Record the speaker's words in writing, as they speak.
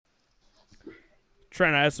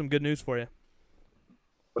Trent, I have some good news for you.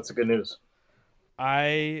 What's the good news?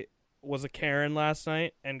 I was a Karen last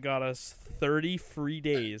night and got us 30 free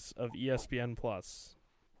days of ESPN Plus.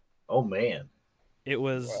 Oh man. It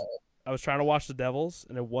was Wow. I was trying to watch the Devils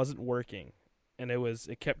and it wasn't working, and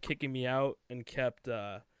it kept kicking me out and kept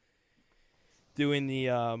doing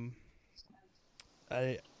the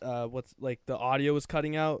what's like the audio was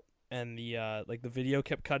cutting out and the like the video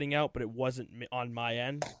kept cutting out, but it wasn't on my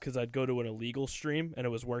end because I'd go to an illegal stream and it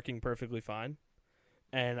was working perfectly fine.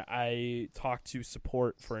 And I talked to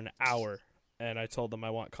support for an hour, and I told them I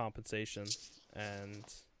want compensation, and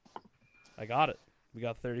I got it. We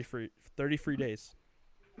got 30 free days.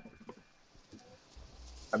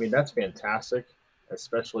 I mean, that's fantastic,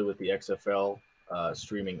 especially with the XFL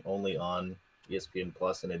streaming only on ESPN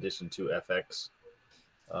Plus in addition to FX.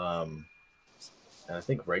 And I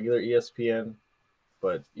think regular ESPN,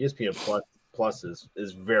 but ESPN Plus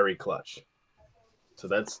is very clutch. So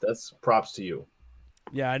that's props to you.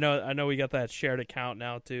 Yeah, I know we got that shared account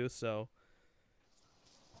now too, so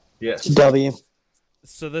Yes. W.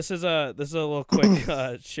 So this is a little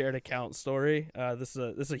quick shared account story. This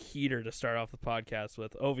is a heater to start off the podcast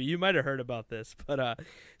with. Ovi, you might have heard about this, but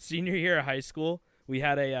senior year of high school, we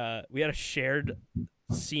had a shared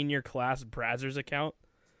senior class Brazzers account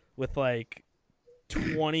with like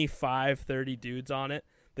 25, 30 dudes on it.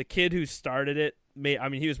 The kid who started it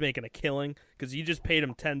he was making a killing because you just paid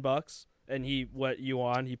him $10 and he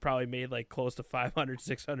probably made like close to 500,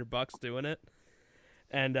 $600 doing it.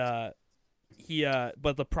 And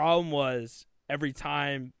but the problem was every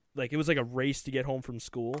time, like, it was like a race to get home from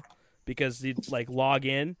school because he'd like log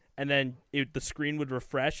in and then the screen would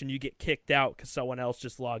refresh and you get kicked out because someone else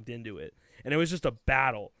just logged into it. And it was just a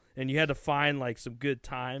battle, and you had to find like some good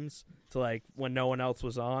times to like when no one else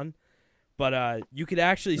was on. But you could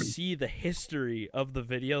actually see the history of the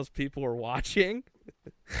videos people were watching.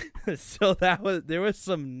 So there was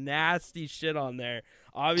some nasty shit on there.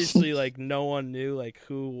 Obviously, like, no one knew like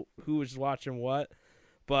who was watching what,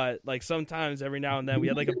 but like sometimes every now and then we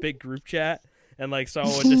had like a big group chat, and like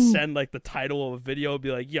someone would just send like the title of a video and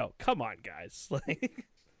be like, "Yo, come on, guys!"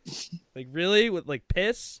 like really with like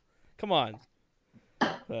piss, come on.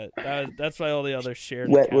 But that's why all the other shared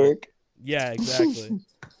Wet account. work. Yeah, exactly.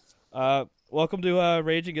 Welcome to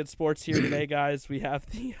Raging at Sports here today, guys. We have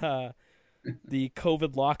the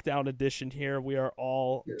COVID lockdown edition here. We are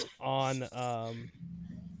all on.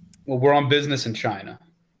 Well, we're on business in China,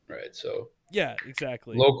 right? So Yeah,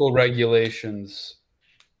 exactly. local regulations.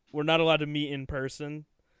 We're not allowed to meet in person,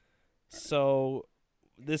 so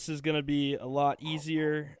this is gonna be a lot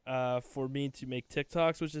easier for me to make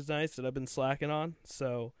TikToks, which is nice that I've been slacking on.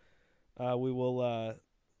 So we will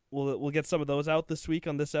we'll get some of those out this week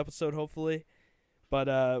on this episode, hopefully.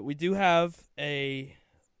 But we do have a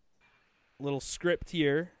little script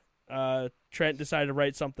here. Trent decided to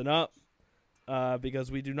write something up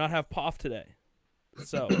because we do not have POF today.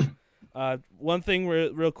 So one thing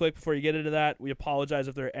real quick before you get into that, we apologize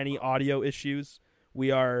if there are any audio issues.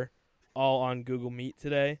 We are all on Google Meet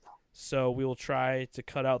today, so we will try to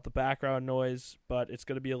cut out the background noise, but it's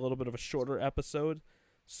going to be a little bit of a shorter episode,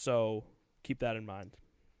 so keep that in mind.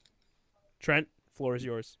 Trent, floor is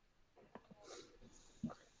yours.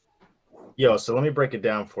 Yo, so let me break it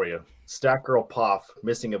down for you. Stat Girl Poff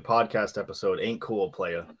missing a podcast episode ain't cool,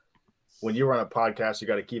 playa. When you run a podcast, you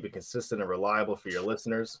got to keep it consistent and reliable for your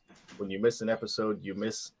listeners. When you miss an episode, you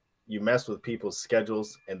mess with people's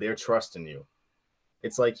schedules and their trust in you.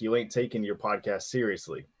 It's like you ain't taking your podcast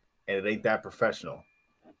seriously, and it ain't that professional.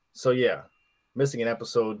 So yeah, missing an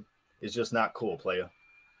episode is just not cool, playa.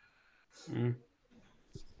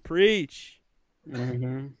 Preach.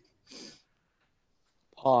 Mm-hmm.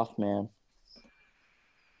 Off, man.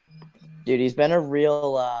 Dude, he's been a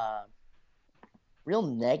real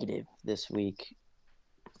negative this week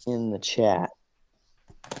in the chat.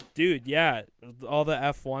 Dude, yeah, all the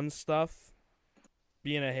F1 stuff,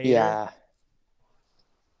 being a hater. Yeah.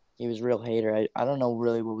 He was a real hater. I don't know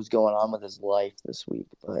really what was going on with his life this week,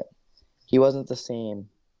 but he wasn't the same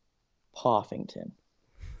Poffington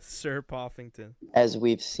Sir Poffington. as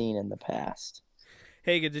we've seen in the past.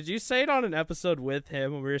 Hagen, did you say it on an episode with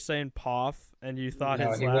him when we were saying Poff, and you thought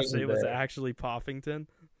No, his he last wasn't name was there. actually Poffington?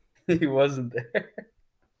 He wasn't there.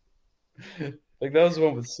 Like, that was the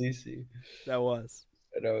one with Cece. That was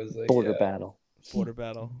And I was like, Border yeah, battle. Border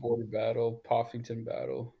Battle. Border battle, Poffington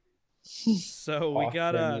battle. So we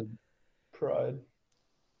got Poffington Pride.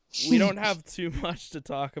 we don't have too much to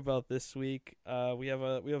talk about this week. We have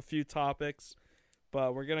a few topics,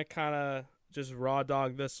 but we're gonna kind of just raw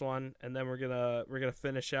dog this one, and then we're gonna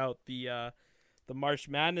finish out the March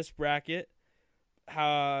Madness bracket.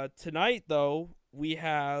 Tonight though, we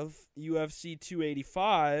have UFC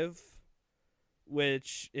 285,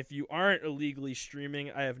 which, if you aren't illegally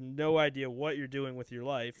streaming, I have no idea what you're doing with your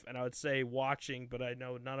life. And I would say watching, but I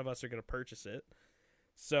know none of us are going to purchase it.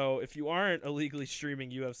 So if you aren't illegally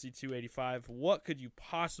streaming UFC 285, what could you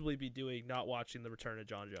possibly be doing not watching the return of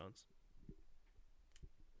John Jones?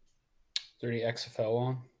 Is there any XFL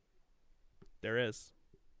on? There is.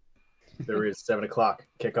 There is 7 o'clock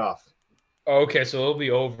kickoff. Oh, okay, so it'll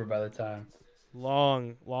be over by the time.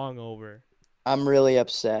 Long over. I'm really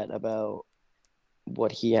upset about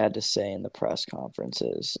what he had to say in the press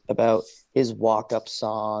conferences about his walk-up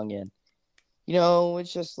song. And,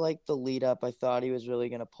 it's just like the lead up. I thought he was really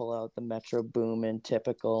going to pull out the Metro Boomin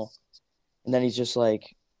typical. And then he's just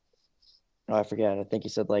like, oh, I forget. I think he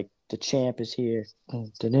said, like, the champ is here.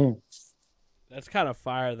 That's kind of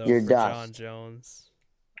fire, though, You're for dust. John Jones.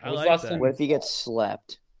 I When was like last that. time- What if he gets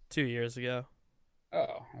slept? 2 years ago.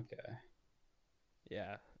 Oh, okay.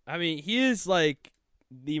 Yeah. I mean, he is like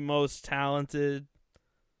the most talented.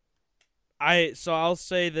 So I'll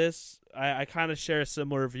say this. I kind of share a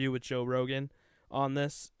similar view with Joe Rogan on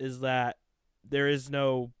this, is that there is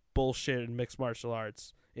no bullshit in mixed martial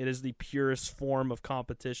arts. It is the purest form of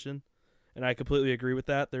competition. And I completely agree with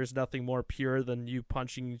that. There's nothing more pure than you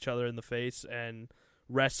punching each other in the face and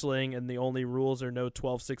wrestling, and the only rules are no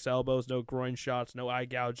 12-6 elbows, no groin shots, no eye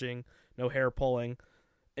gouging, no hair pulling.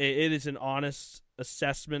 It is an honest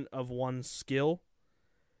assessment of one's skill,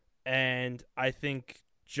 and I think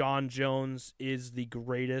John Jones is the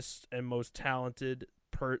greatest and most talented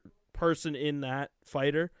person in that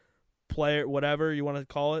fighter, player, whatever you want to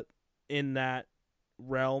call it, in that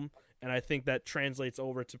realm, and I think that translates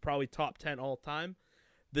over to probably top 10 all time.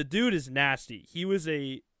 The dude is nasty. He was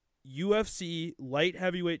a UFC light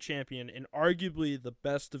heavyweight champion in arguably the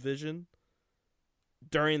best division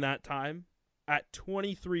during that time. At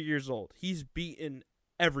 23 years old, he's beaten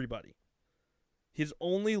everybody. His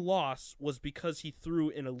only loss was because he threw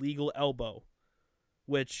an illegal elbow,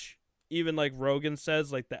 which even like Rogan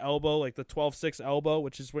says, like the elbow, like the 12-6 elbow,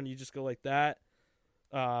 which is when you just go like that,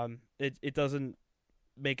 it doesn't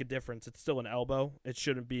make a difference. It's still an elbow. It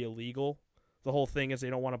shouldn't be illegal. The whole thing is they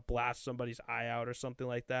don't want to blast somebody's eye out or something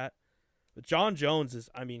like that. But John Jones is,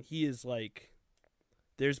 I mean, he is like,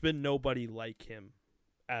 there's been nobody like him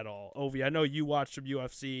at all. Ovi, I know you watch some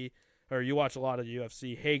UFC, or you watch a lot of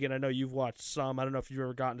UFC. Hagen, I know you've watched some. I don't know if you've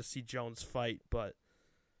ever gotten to see Jones fight, but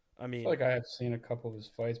I mean, I feel like I have seen a couple of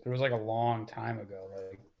his fights, but it was like a long time ago.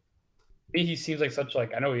 Like, to me, he seems like such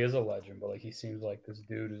like, I know he is a legend, but like he seems like this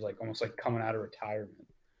dude who's like almost like coming out of retirement.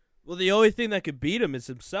 well, the only thing that could beat him is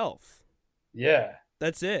himself. Yeah.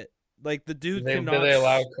 That's it. Like the dude Do cannot. they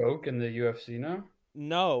allow coke in the UFC now?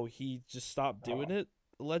 No, he just stopped doing it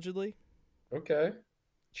allegedly. Okay.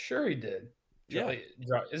 Sure he did. Yeah.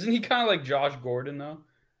 Isn't he kind of like Josh Gordon though?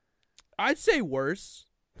 I'd say worse.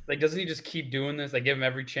 Like, doesn't he just keep doing this? They give him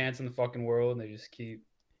every chance in the fucking world, and they just keep.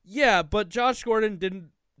 Yeah, but Josh Gordon didn't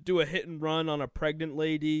do a hit and run on a pregnant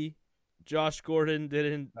lady. Josh Gordon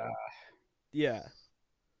didn't. Yeah.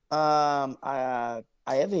 I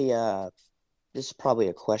have a. This is probably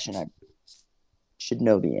a question I should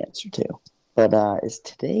know the answer to, but is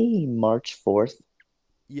today March 4th?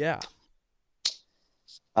 Yeah.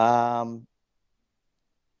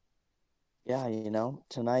 Yeah,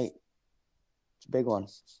 tonight it's a big one.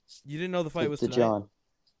 You didn't know the fight was to tonight? John.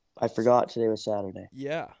 I forgot today was Saturday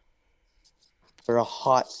Yeah. for a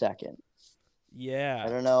hot second. I Yeah.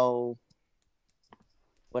 don't know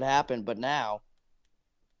what happened, but now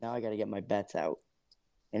I got to get my bets out.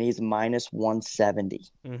 And he's minus 170.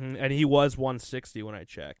 And he was 160 when I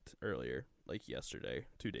checked earlier, like yesterday,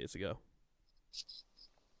 2 days ago.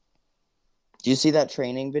 Do you see that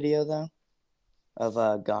training video though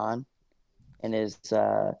of Gon and his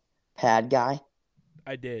pad guy?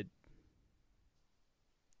 I did.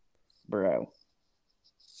 Bro.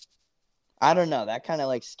 I don't know. That kind of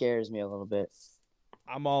like scares me a little bit.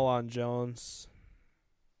 I'm all on Jones.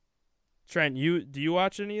 Trent, do you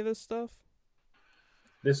watch any of this stuff?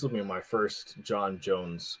 This will be my first John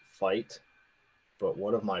Jones fight, but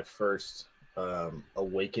one of my first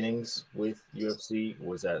awakenings with UFC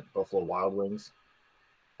was at Buffalo Wild Wings,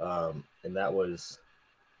 and that was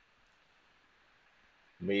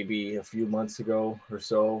maybe a few months ago or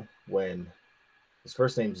so, when his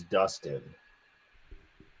first name's Dustin.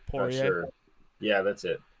 Not Poirier. sure. Yeah, that's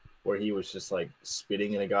it. Where he was just like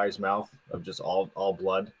spitting in a guy's mouth of just all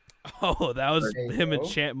blood. Oh, that was There you him and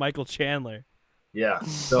go. Michael Chandler. Yeah.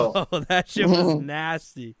 So Oh, that shit was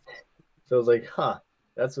nasty. I was like, huh,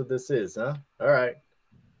 that's what this is, huh? All right.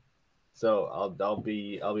 So I'll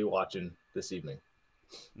be watching this evening.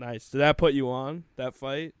 Nice. Did that put you on that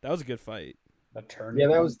fight? That was a good fight. That turn. Yeah,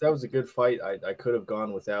 that was a good fight. I could have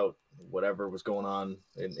gone without whatever was going on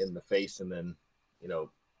in the face, and then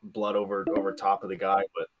blood over top of the guy.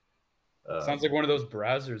 But Sounds like one of those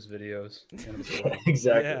Brazzers videos.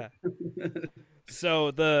 exactly. Yeah.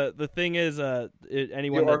 So the thing is,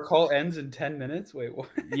 anyone Our call ends in 10 minutes. Wait, what?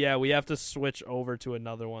 yeah, we have to switch over to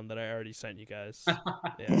another one that I already sent you guys.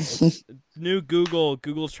 Yeah, it's new Google.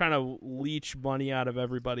 Google's trying to leech money out of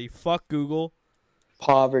everybody. Fuck Google.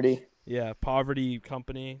 Poverty. Yeah, poverty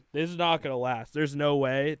company. This is not gonna last. There's no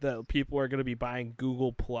way that people are gonna be buying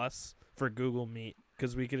Google Plus for Google Meet,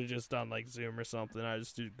 because we could have just done like Zoom or something. I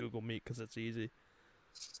just do Google Meet because it's easy.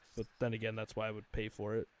 But then again, that's why I would pay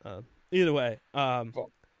for it. Either way,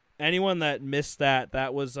 anyone that missed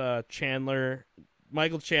that was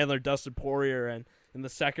Michael Chandler, Dustin Poirier, and in the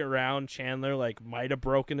second round, Chandler might have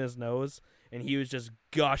broken his nose, and he was just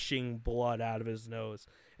gushing blood out of his nose,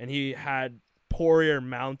 and he had Poirier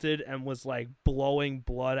mounted and was blowing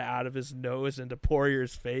blood out of his nose into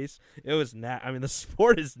Poirier's face. It was I mean, the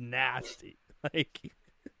sport is nasty.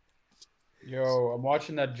 Yo, I'm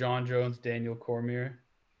watching that John Jones Daniel Cormier.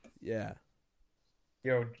 Yeah.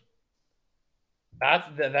 Yo,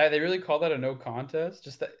 that they really call that a no contest?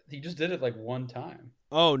 Just that he just did it one time.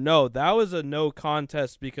 Oh no, that was a no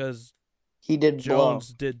contest because he did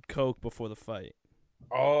Jones did coke before the fight.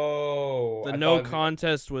 Oh, the no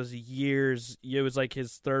contest was years. It was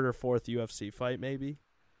his third or fourth UFC fight, maybe.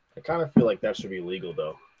 I kind of feel like that should be legal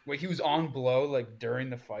though. Wait, he was on blow during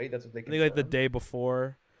the fight. That's what they. I think the day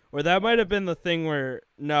before, or that might have been the thing where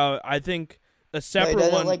I think a separate no, he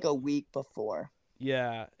did one it a week before.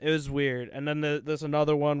 Yeah, it was weird. And then there's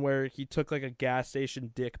another one where he took a gas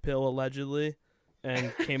station dick pill allegedly,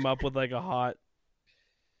 and came up with a hot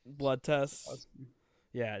blood test. Awesome.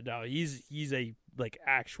 Yeah, no, he's a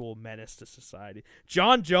actual menace to society.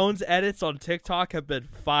 John Jones edits on TikTok have been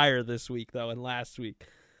fire this week though, and last week.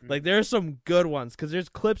 There are some good ones because there's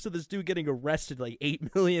clips of this dude getting arrested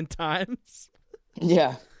 8 million times.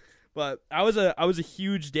 Yeah. But I was a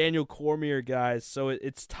huge Daniel Cormier guy, so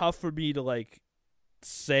it's tough for me to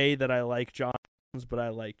say that I like John Jones, but I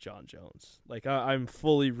like John Jones. I'm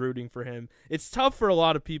fully rooting for him. It's tough for a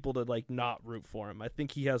lot of people to not root for him. I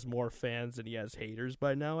think he has more fans than he has haters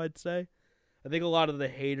by now, I'd say. I think a lot of the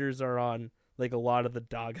haters are on a lot of the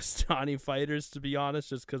Dagestani fighters, to be honest,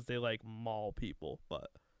 just because they maul people. But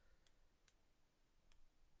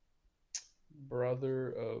brother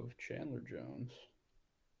of Chandler Jones.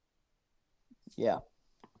 Yeah.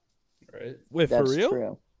 Right? Wait, That's for real?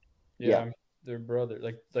 True. Yeah. Their brother,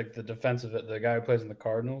 like the defensive, the guy who plays in the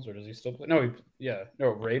Cardinals, or does he still play? No,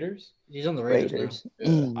 Raiders. He's on the Raiders.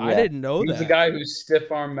 Yeah. I didn't know He's that. the guy who's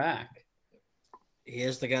stiff arm Mac. He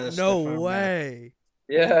is the guy that's No way.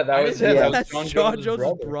 Yeah, that was him. Yeah. That was That's John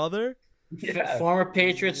Jones' brother. Yeah. former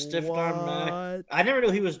Patriots stiff arm Mac. What? I never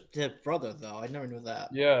knew he was the brother though. I never knew that.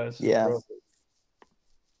 Yeah. It's his Yeah. brother.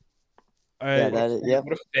 All Yeah, right. that is, yep.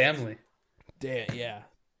 What a family. Damn, yeah.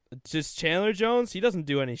 Just Chandler Jones, he doesn't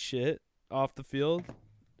do any shit off the field.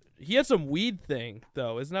 He had some weed thing,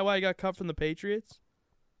 though. Isn't that why he got cut from the Patriots?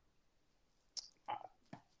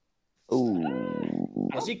 Ooh.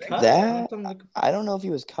 Was he cut? That I don't know if he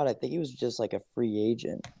was cut. I think he was just a free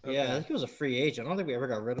agent. Yeah, I think he was a free agent. I don't think we ever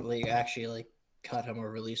got rid of him. Actually cut him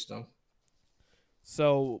or released him.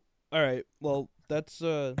 So, all right. Well, that's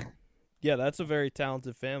that's a very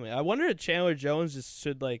talented family. I wonder if Chandler Jones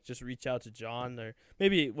should just reach out to John, or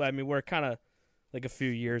maybe. I mean, we're kind of a few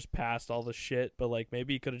years past all the shit, but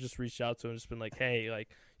maybe he could have just reached out to him and just been hey,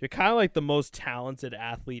 you're kind of the most talented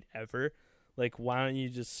athlete ever. Why don't you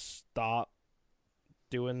just stop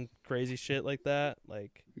doing crazy shit like that?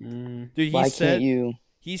 Dude, Why can't you?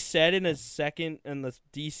 He said in the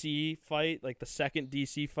DC fight, the second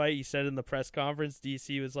DC fight, he said in the press conference,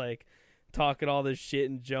 DC was talking all this shit,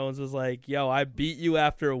 and Jones was yo, I beat you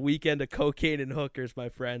after a weekend of cocaine and hookers, my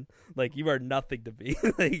friend. You are nothing to me.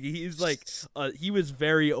 He's he was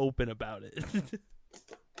very open about it.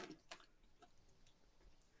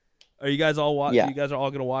 Are you guys all Yeah. You guys are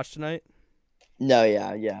all gonna watch tonight? No, yeah,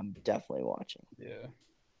 I'm definitely watching. Yeah.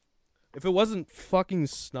 If it wasn't fucking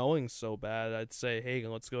snowing so bad, I'd say, hey,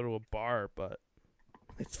 let's go to a bar, but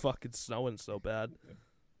it's fucking snowing so bad.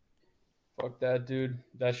 Fuck that, dude.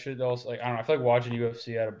 That shit also I don't know. I feel like watching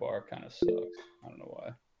UFC at a bar kind of sucks. I don't know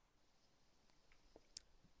why.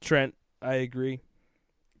 Trent, I agree.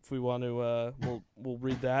 If we want to, we'll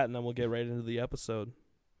read that and then we'll get right into the episode.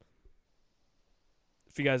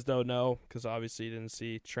 If you guys don't know, because obviously you didn't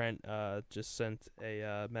see, Trent just sent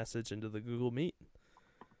a message into the Google Meet.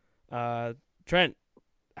 Trent,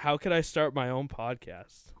 how could I start my own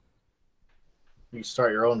podcast? You can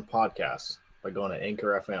start your own podcast by going to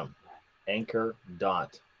Anchor FM.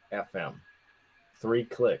 Anchor.fm. 3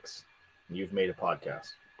 clicks, and you've made a podcast.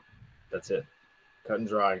 That's it. Cut and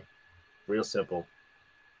dry. Real simple.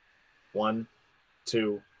 1,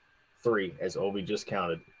 2, 3, as Obi just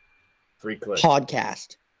counted. 3 clicks.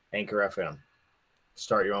 Podcast. Anchor FM.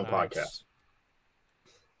 Start your own Nice. podcast.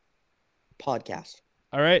 Podcast.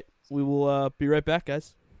 All right, we will be right back,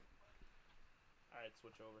 guys. All right,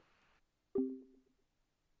 switch over.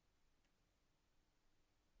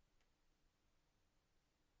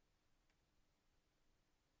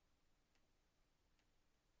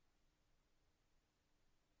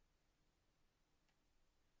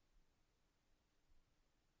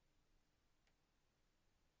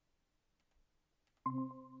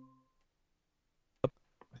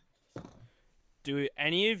 Do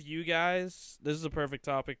any of you guys, this is a perfect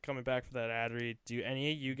topic coming back for that ad read, do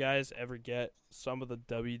any of you guys ever get some of the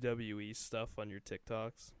WWE stuff on your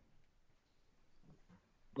TikToks?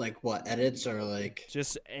 Like what, edits or like?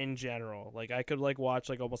 Just in general. Like I could like watch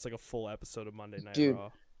like almost like a full episode of Monday Night Dude. Raw.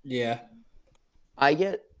 Yeah. I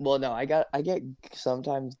get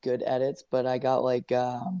sometimes good edits, but I got like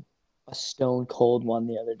a Stone Cold one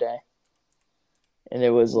the other day. And it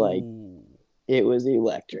was like Ooh. it was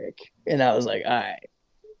electric. And I was like, all right.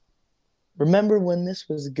 Remember when this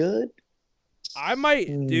was good? I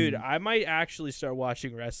might actually start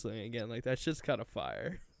watching wrestling again. Like that's just kind of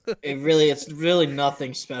fire. It's really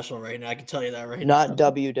nothing special right now. I can tell you that right now. Not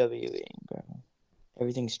WWE, bro.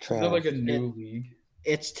 Everything's Is trash. there like a new league?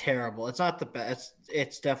 It's terrible. It's not the best.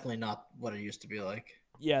 It's definitely not what it used to be like.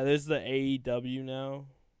 Yeah, there's the AEW now,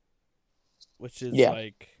 which is Yeah.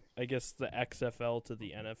 like I guess the XFL to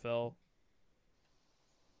the NFL.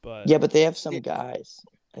 But Yeah, but they have some guys,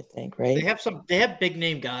 I think, right? They have big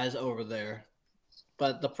name guys over there,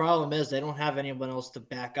 but the problem is they don't have anyone else to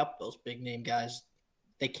back up those big name guys.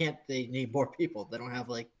 They need more people. They don't have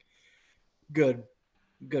like good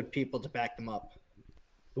people to back them up.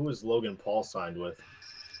 Who is Logan Paul signed with?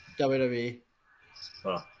 WWE.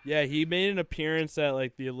 yeah, he made an appearance at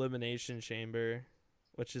like the Elimination Chamber,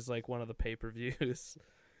 which is like one of the pay-per-views.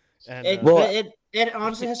 And It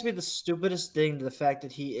honestly has to be the stupidest thing, the fact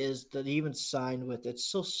that he even signed with. It's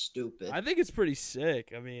so stupid. I think it's pretty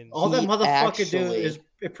sick. I mean, All that He motherfucker do actually- is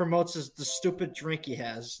it promotes the stupid drink he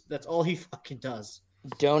has. That's all he fucking does.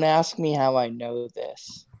 Don't ask me how I know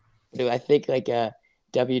this. Dude, I think like a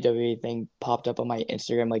WWE thing popped up on my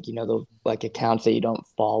Instagram, like the like accounts that you don't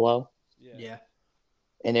follow, Yeah.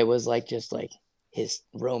 and it was like just like his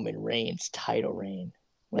Roman Reigns title reign,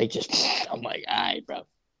 like just I'm like, all right, bro.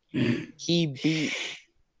 He beat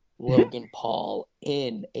Logan Paul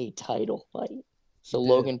in a title fight, so He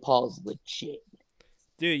did. Logan Paul's legit.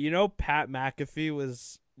 dude, Pat McAfee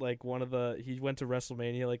was like he went to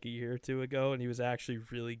WrestleMania like a year or two ago, and he was actually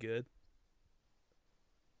really good.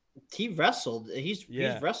 He wrestled. He's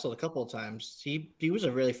Yeah. wrestled a couple of times. He was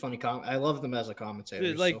a really funny I love him as a commentator.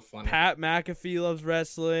 Dude, He's like so funny. Pat McAfee loves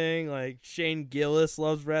wrestling. Like Shane Gillis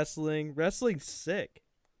loves wrestling. Wrestling's sick.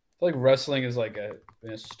 I feel like wrestling is like a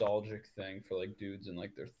nostalgic thing for like dudes in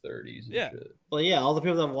like their 30s and Yeah. shit. Well, yeah, all the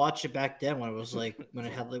people that watched it back then when it was like when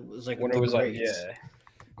it was like When the it was like, greats. yeah.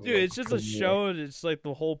 Dude, it's just a show. And it's like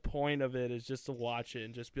the whole point of it is just to watch it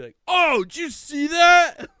and just be like, "Oh, did you see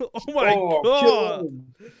that? Oh my kill god!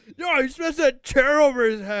 him. Yo, he smashed that chair over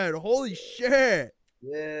his head. Holy shit!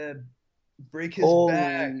 Yeah. Break his Holy-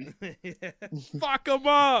 back. Fuck him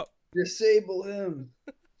up!" Disable him.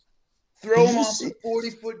 Throw Did him you off see- the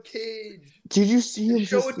 40-foot cage. Did you see him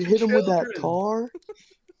Show just it to hit him with that children. car?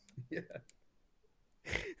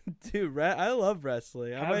 Dude, I love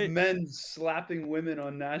wrestling. I Have might. men slapping women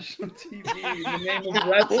on national TV in the name of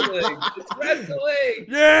wrestling. It's wrestling.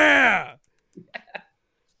 Yeah.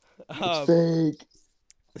 It's fake.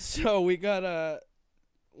 So we got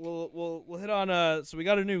we'll hit on so we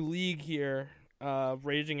got a new league here,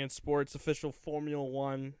 Raging in Sports official Formula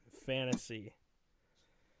 1 fantasy.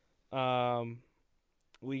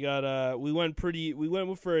 We went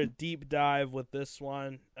for a deep dive with this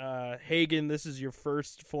one. Hagen, this is your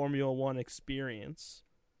first Formula 1 experience,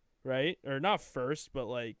 right? Or not first, but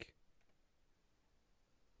like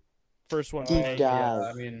first one. Deep paying. dive. Yeah,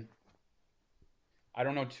 I mean, I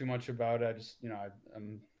don't know too much about it. I just,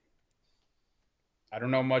 I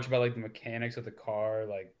don't know much about like the mechanics of the car.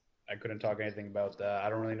 Like, I couldn't talk anything about that. I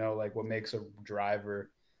don't really know like what makes a driver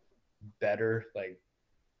better, like,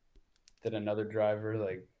 than another driver.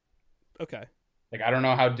 Like, Okay. I don't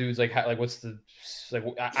know how dudes what's the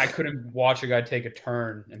I couldn't watch a guy take a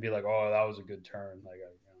turn and be like, oh, that was a good turn.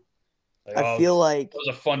 I feel like it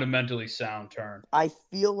was a fundamentally sound turn. I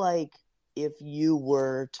feel like if you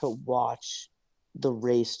were to watch the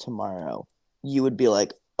race tomorrow, you would be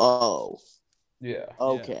like, Oh, Yeah.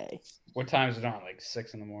 okay. What time is it on? Like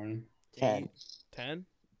 6 in the morning. 10. 10?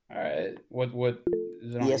 All right. What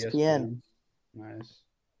is it on ESPN. Nice.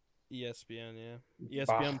 ESPN, yeah.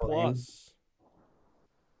 ESPN Bahrain. Plus.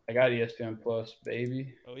 I got ESPN Plus,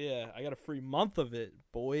 baby. Oh yeah, I got a free month of it,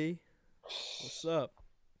 boy. What's up?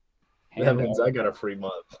 That means I got a free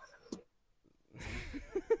month.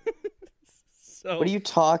 So What are you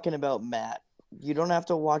talking about, Matt? You don't have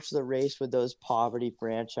to watch the race with those poverty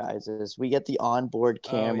franchises. We get the onboard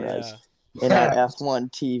cameras in our F1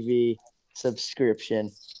 TV subscription.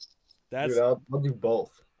 That's Dude, I'll do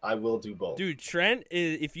both. I will do both. Dude, Trent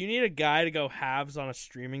is. If you need a guy to go halves on a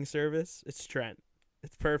streaming service, it's Trent.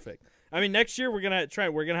 It's perfect. I mean, next year we're gonna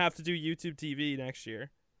have to do YouTube TV next year.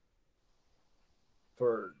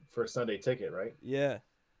 For Sunday Ticket, right? Yeah.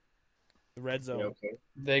 The Red Zone. Yeah, okay.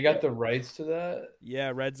 They got the rights to that.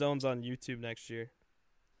 Yeah, Red Zone's on YouTube next year.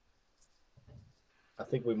 I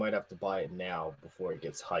think we might have to buy it now before it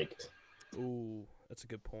gets hiked. Ooh, that's a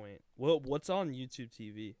good point. Well, what's on YouTube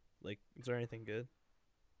TV? Like, is there anything good?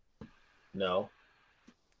 No.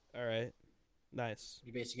 All right. Nice.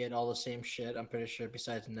 You basically get all the same shit. I'm pretty sure.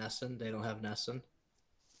 Besides Nesson, they don't have Nesson.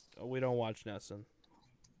 Oh, we don't watch Nesson.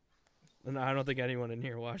 And I don't think anyone in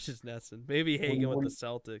here watches Nesson. Maybe Hagen with the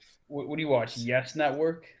Celtics. What do you watch? Yes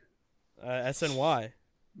Network? SNY.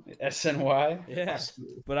 SNY? Yeah.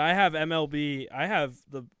 But I have MLB. I have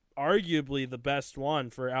arguably the best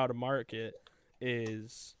one for out of market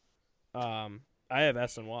is I have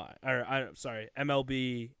SNY. Sorry,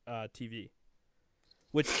 MLB TV.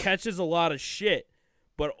 Which catches a lot of shit,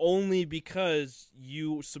 but only because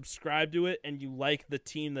you subscribe to it and you like the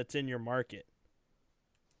team that's in your market.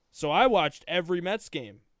 So I watched every Mets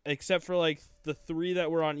game except for like the 3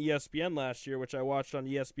 that were on ESPN last year, which I watched on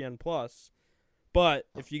ESPN Plus. But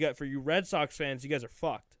for you Red Sox fans, you guys are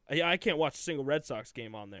fucked. I can't watch a single Red Sox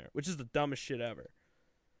game on there, which is the dumbest shit ever.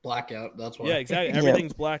 Blackout. That's why. Yeah, exactly.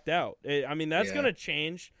 Everything's blacked out. That's Yeah. gonna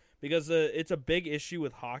change because it's a big issue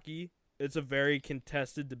with hockey. It's a very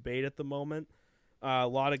contested debate at the moment. A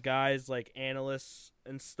lot of guys, like analysts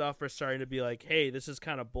and stuff, are starting to be like, "Hey, this is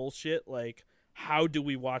kind of bullshit. Like, how do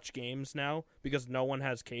we watch games now? Because no one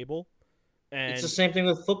has cable." And It's the same thing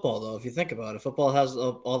with football, though. If you think about it, football has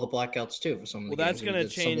all the blackouts too for some of the well, that's games. going to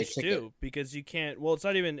It's Sunday change Ticket. too because you can't. Well,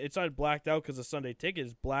 it's not blacked out because of Sunday Ticket.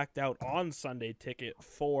 It's blacked out on Sunday Ticket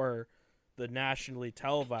for the nationally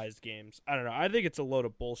televised games. I don't know. I think it's a load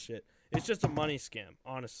of bullshit. It's just a money scam,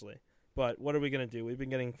 honestly. But what are we going to do? We've been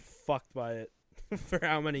getting fucked by it for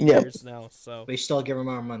how many years now? So We still give them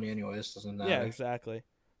our money anyways. Doesn't matter. yeah, exactly.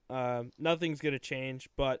 Nothing's gonna change,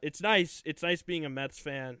 but it's nice. It's nice being a Mets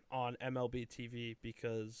fan on MLB TV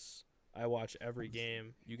because I watch every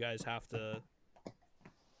game. You guys have to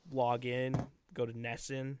log in, go to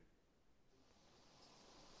Nesson.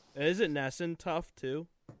 Isn't Nesson tough too?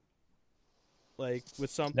 Like with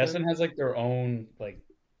something. Nesson has like their own like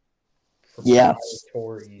Yeah.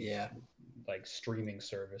 proprietary Yeah. like streaming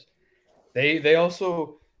service. They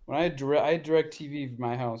also when I had direct TV for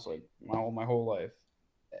my house like my whole life,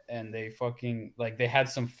 and they fucking like they had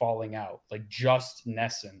some falling out. Like just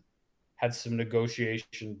Nesson had some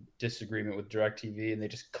negotiation disagreement with DirecTV, and they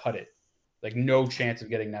just cut it. Like no chance of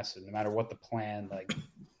getting Nesson, no matter what the plan. Like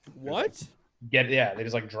What? they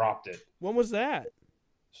just like dropped it. When was that?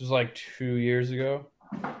 This was like 2 years ago.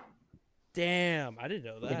 Damn, I didn't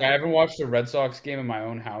know that. Like I haven't watched a Red Sox game in my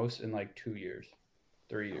own house in like 2 years,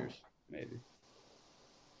 3 years maybe.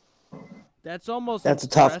 That's almost That's a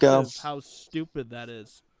tough go. impressive how stupid that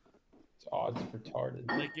is. It's odd, it's retarded.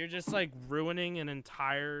 Like you're just like ruining an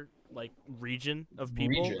entire like region of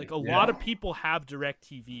people. Region, Like a yeah. lot of people have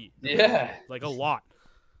DirecTV. Yeah, Like a lot.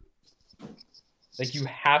 like you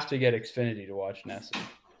have to get Xfinity to watch Nesson.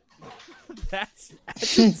 That's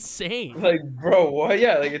insane. Like, bro, what?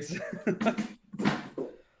 Yeah, like it's.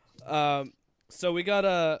 So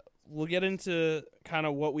we'll get into kind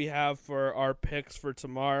of what we have for our picks for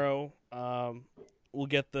tomorrow. We'll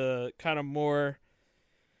get the kind of more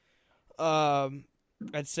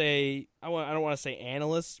I'd say I don't want to say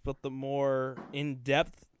analysts, but the more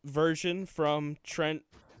in-depth version from Trent,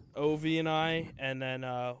 Ovi, and I, and then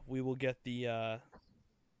we will get the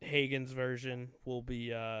Hagen's version. Will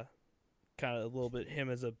be kind of a little bit him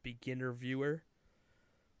as a beginner viewer.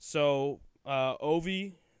 So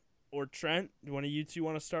Ovi or Trent, do one of you two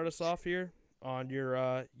want to start us off here on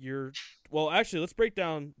your well, actually, let's break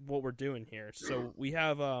down what we're doing here. So we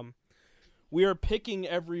have we are picking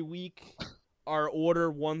every week our order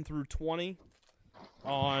 1 through 20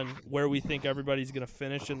 on where we think everybody's going to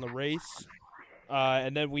finish in the race.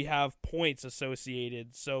 And then we have points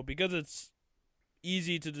associated. So because it's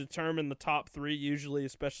easy to determine the top 3 usually,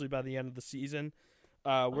 especially by the end of the season.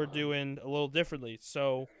 We're doing a little differently.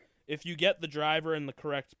 So if you get the driver in the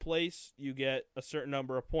correct place, you get a certain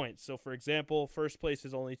number of points. So, for example, first place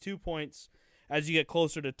is only 2 points. As you get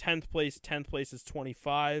closer to 10th place is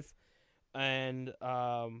 25. And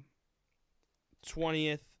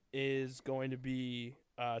 20th is going to be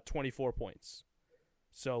 24 points.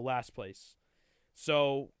 So, last place.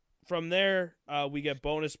 So, from there, we get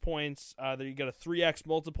bonus points. You get a 3x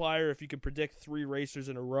multiplier if you can predict 3 racers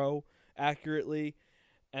in a row accurately.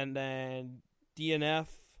 And then DNF,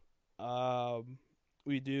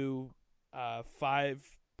 we do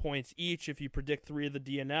 5 points each if you predict 3 of the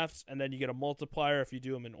DNFs, and then you get a multiplier if you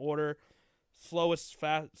do them in order. Slowest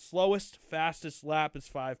fastest lap is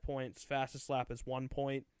 5 points. Fastest lap is 1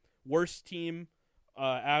 point. Worst team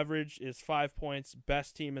average is 5 points.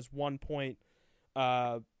 Best team is 1 point.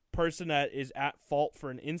 Person that is at fault for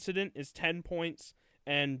an incident is 10 points.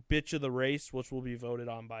 And bitch of the race, which will be voted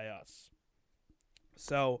on by us.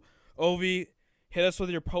 So, Ovi, hit us with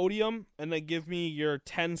your podium, and then give me your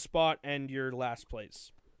 10 spot and your last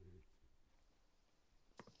place.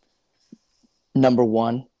 Number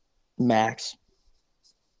 1, Max.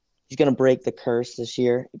 He's going to break the curse this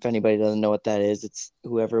year. If anybody doesn't know what that is, it's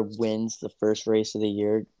whoever wins the first race of the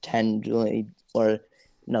year, they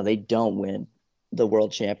don't win the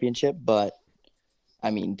world championship. But, I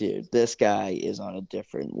mean, dude, this guy is on a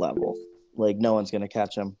different level. Like, no one's going to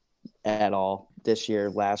catch him at all this year,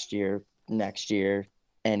 last year, next year,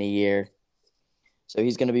 any year. So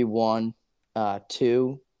he's going to be 1.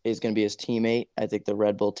 2 is going to be his teammate. I think the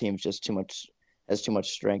Red Bull team's just has too much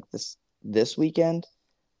strength this weekend.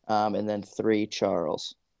 And then 3,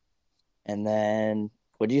 Charles. And then,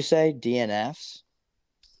 what did you say? DNFs?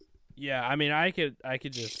 Yeah, I mean, I could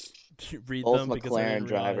just read Both them because I McLaren didn't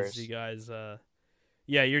realize drivers. you guys.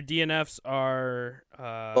 Yeah, your DNFs are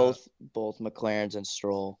Both McLarens and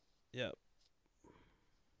Stroll. Yep.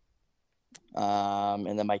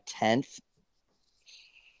 And then my 10th.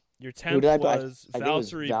 Your Who 10th did I put? was I think it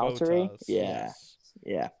was Valtteri Valtteri? Bottas. Yeah. Yes.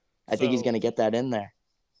 Yeah. I think he's So, going to get that in there.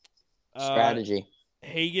 Strategy.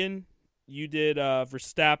 Hagen, you did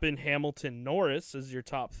Verstappen, Hamilton, Norris as your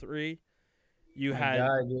top 3. You had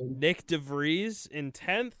Nick DeVries in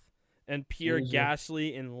 10th and Pierre Loser.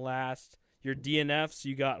 Gasly in last. Your DNFs,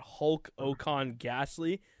 you got Hulk, Ocon,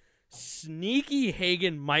 Gasly. Sneaky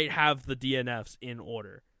Hagen might have the DNFs in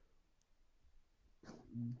order.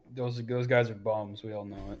 Those guys are bums. We all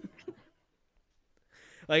know it.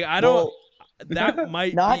 Like, I don't. Well, That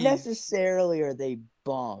might not be necessarily are they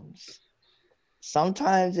bums.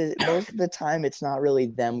 Sometimes, most of the time, it's not really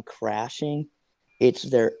them crashing. It's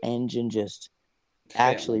their engine just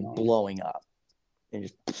actually Failing on. blowing up.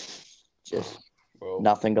 And just Well,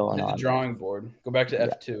 nothing going hit the on. drawing board. Go back to Yeah.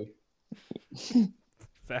 F2.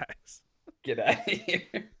 facts. Get out of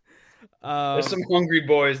here. There's some hungry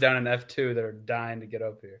boys down in F2 that are dying to get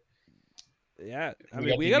up here. Yeah, I We mean,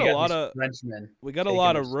 got we these- got a we lot these of Frenchmen. we got a taking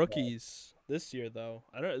lot their of spot. rookies this year, though.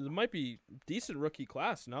 I don't. It might be decent rookie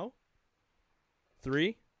class. No,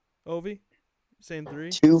 3, Ovi, saying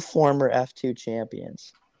 3. 2 former F2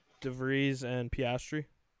 champions. DeVries and Piastri.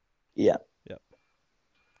 Yeah. Yep.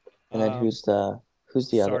 And then who's the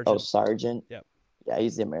other? Oh, Sargent. Sargent. Yep. Yeah,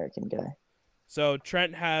 he's the American guy. So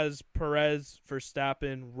Trent has Perez,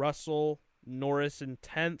 Verstappen, Russell, Norris in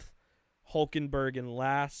 10th, Hulkenberg in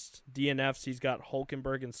last. DNFs, he's got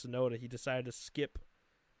Hulkenberg and Tsunoda. He decided to skip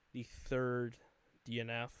the 3rd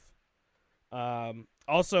DNF.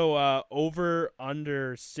 Also, over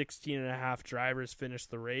under 16.5 drivers finished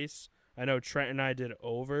the race. I know Trent and I did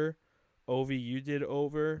over. Ovi, you did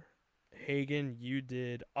over. Hagen, you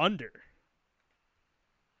did under.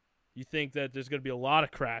 You think that there's going to be a lot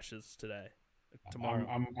of crashes tomorrow?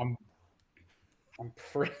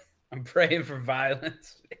 I'm praying for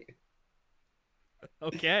violence.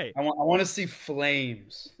 Okay. I want to see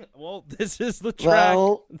flames. Well, this is the track.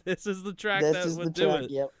 Well, This is the track this that is would the do track.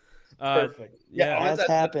 it. Yep. Perfect. Yeah, honestly, that's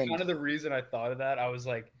happened. kind of the reason I thought of that. I was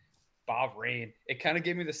like, Bahrain. It kind of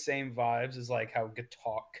gave me the same vibes as like how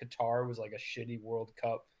Qatar was like a shitty World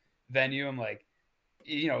Cup venue. I'm like,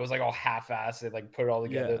 it was like all half-assed. They like put it all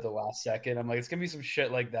together Yeah. at the last second. I'm like, it's gonna be some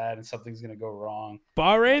shit like that, and something's gonna go wrong.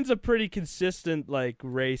 Bahrain's a pretty consistent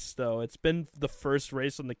race though. It's been the first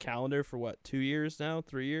race on the calendar for what, 2 years now,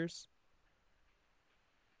 3 years?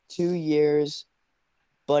 2 years,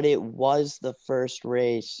 but it was the first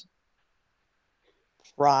race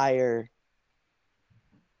prior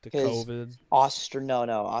To 'Cause COVID.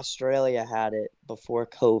 Australia had it before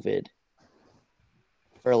COVID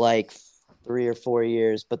for like 3 or 4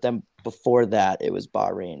 years, but then before that it was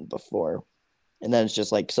Bahrain before And then it's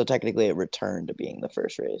just like, so technically it returned to being the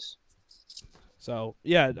first race. So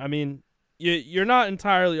yeah, I mean, you're not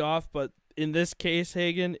entirely off, but in this case,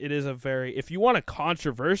 Hagen, it is a very, if you want a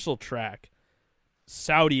controversial track,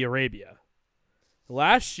 Saudi Arabia.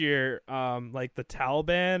 Last year, like the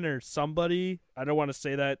Taliban or somebody, I don't want to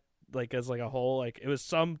say that like as like a whole, like it was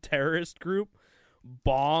some terrorist group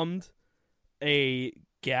bombed a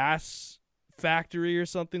gas factory or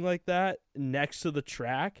something like that next to the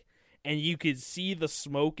track, and you could see the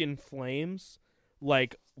smoke and flames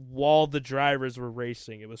like while the drivers were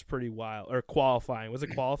racing. It was pretty wild. Or qualifying. Was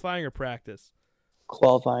it qualifying or practice?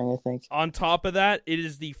 Qualifying, I think. On top of that, it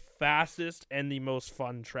is the fastest and the most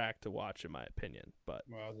fun track to watch, in my opinion. But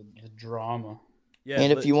Wow, the drama. yeah,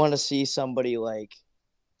 And if you want to see somebody like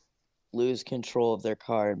lose control of their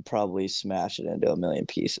car and probably smash it into a million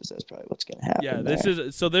pieces, that's probably what's gonna happen. yeah, this there.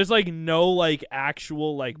 is so. There's like no like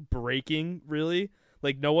actual like braking really.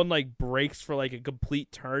 Like no one like brakes for like a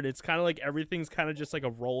complete turn. It's kind of like everything's kind of just like a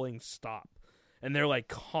rolling stop, and they're like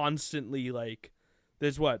constantly like.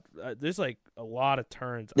 There's there's like a lot of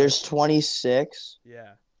turns. There's 26,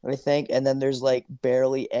 Yeah. I think, and then there's like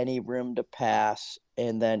barely any room to pass,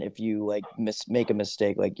 and then if you like make a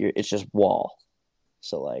mistake, like it's just wall.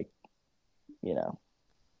 So like,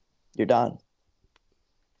 you're done.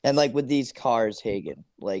 And like with these cars, Hagen,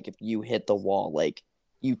 like if you hit the wall, like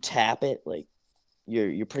you tap it, like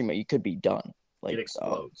you're pretty much, you could be done. Like It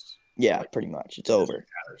explodes. yeah, Like, pretty much, it's it doesn't over.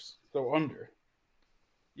 matter. So under.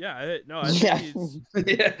 Yeah. No. I Yeah. think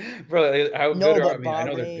he's, Yeah, bro. How No, good are? but I mean, I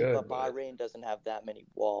know they're Bahrain, good. Bahrain doesn't have that many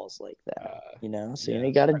walls like that, So yeah.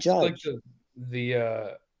 you got to I feel like judge.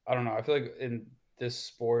 I don't know. I feel like in this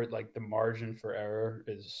sport, like the margin for error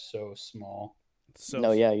is so small. so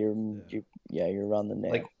No, yeah, yeah. you're on the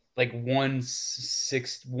nail. Like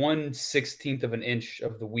 1/16th of an inch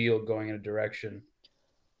of the wheel going in a direction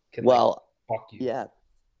can Well, fuck you. yeah.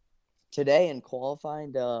 Today in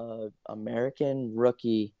qualifying, the American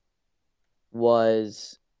rookie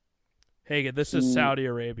was Hagen, this is Saudi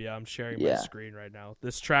Arabia. I'm sharing my Yeah. screen right now.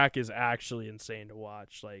 This track is actually insane to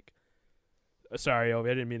watch. Like, sorry, Ovi,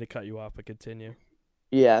 I didn't mean to cut you off, but continue.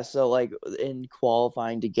 Yeah, so like in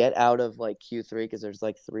qualifying to get out of like Q3 because there's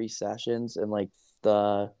like 3 sessions and like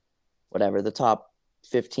the top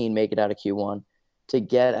 15 make it out of Q1. To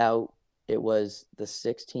get out, it was the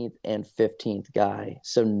 16th and 15th guy.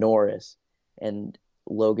 So Norris and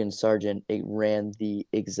Logan Sargent ran the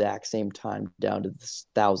exact same time down to the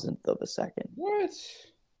 1,000th of a second. What?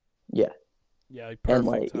 Yeah, like And, perfect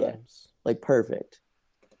like, yeah. times. Like perfect.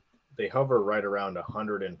 They hover right around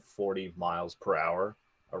 140 miles per hour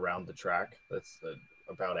around the track. That's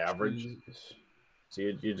about average. Jesus. So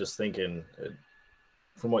you're just thinking,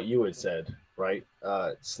 from what you had said, right?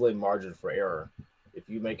 Slim margin for error. If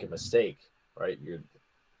you make a mistake, right,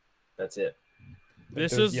 that's it.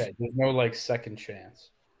 This There's- is yeah. There's no like second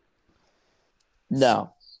chance.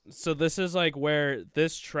 No. so. This is like where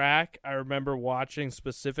this track I remember watching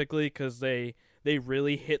specifically because they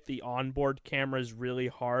really hit the onboard cameras really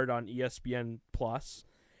hard on ESPN Plus,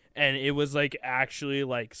 and it was like actually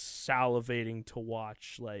like salivating to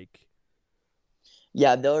watch. Like,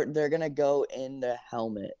 Yeah, they're gonna go in the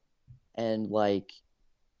helmet and like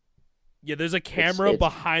yeah, there's a camera it's-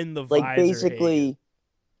 behind the like visor. Hagen.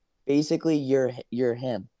 basically you're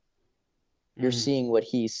him. You're Mm. seeing what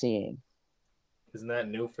he's seeing. Isn't that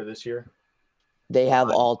new for this year? They have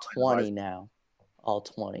Behind- all behind the 20 visor. now. All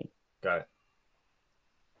 20. Got it.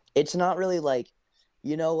 It's not really like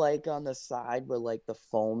like on the side where like the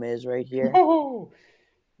foam is right here. Oh,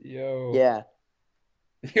 yo. Yeah.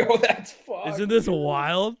 Yo, that's fucked. Isn't this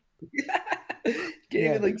wild? Can't Yeah.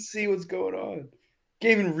 even like see what's going on.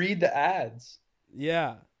 Can't even read the ads.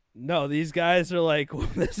 Yeah. No, these guys are like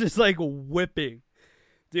this is like whipping.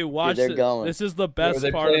 Dude, watch they're it. going. This is the Are best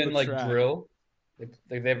they part playing of the like track. drill?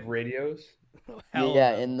 They have radios. Hell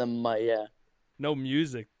yeah, no. in the yeah. No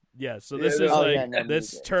music. Yeah, so Yeah, this no- is Oh, like yeah, no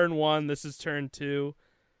this music. turn 1, this is turn 2.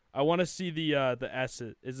 I want to see the S.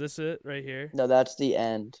 Is this it right here? No, that's the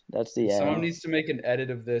end. That's the Someone end. needs to make an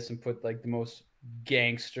edit of this and put like the most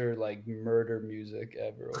gangster like murder music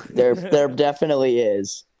ever. over it. There definitely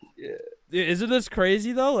is. Yeah. Isn't this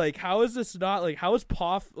crazy though? Like, how is this not like? How is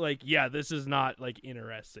Poff like? Yeah, this is not like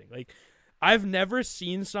interesting. Like, I've never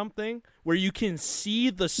seen something where you can see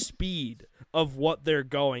the speed of what they're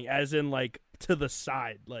going, as in like to the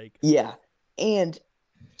side. Like, Yeah. And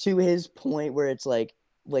to his point where it's like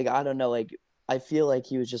I don't know, like I feel like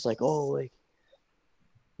he was just like, "Oh, like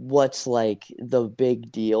what's like the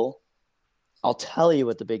big deal?" I'll tell you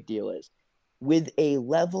what the big deal is. With a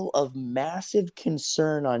level of massive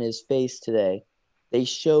concern on his face today, they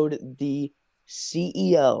showed the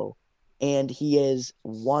CEO and he is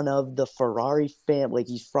one of the Ferrari family. Like,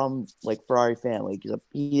 he's from like Ferrari family.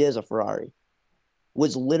 He is a Ferrari.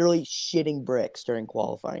 Was literally shitting bricks during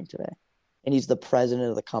qualifying today, and he's the president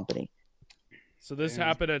of the company. So this Damn.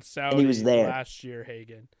 happened at Saudi he was there. last year,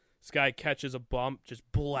 Hagen. This guy catches a bump, just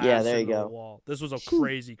blasts there you into the go. wall. This was a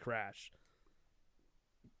crazy crash.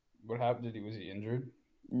 What happened? Was he injured?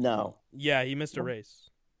 No, Yeah, he missed a race.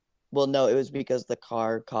 well, no, it was because the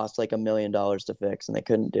car cost like $1 million to fix, and they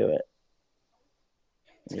couldn't do it.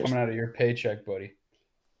 It's coming out of your paycheck, buddy.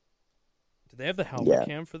 Did they have the helmet Yeah.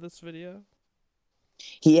 cam for this video?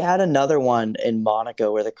 He had another one in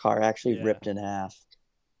Monaco where the car actually Yeah. ripped in half.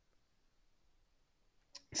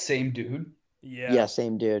 Same dude. Yeah,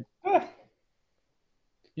 same dude.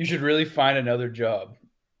 You should really find another job.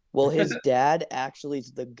 Well, his dad actually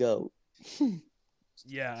is the GOAT.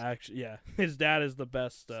 Yeah, actually, yeah. His dad is the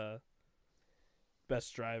best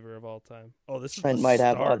driver of all time. Oh, this is Trent the might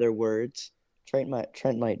have start. other words. Trent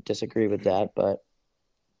might disagree with that, but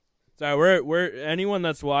So we're anyone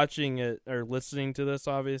that's watching it or listening to this,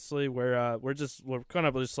 obviously, we're kind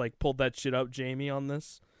of just like pulled that shit up, Jamie, on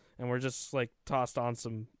this, and we're just like tossed on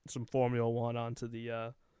some Formula One onto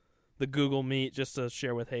the Google Meet just to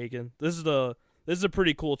share with Hagen. This is a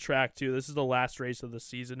pretty cool track too. This is the last race of the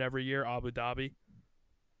season every year, Abu Dhabi.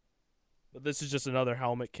 But this is just another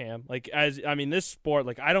helmet cam. Like, this sport,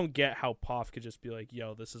 like, I don't get how Poff could just be like,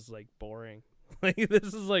 yo, this is like boring. Like,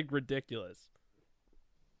 this is like ridiculous.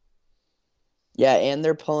 yeah, and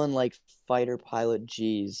they're pulling like fighter pilot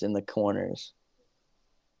G's in the corners.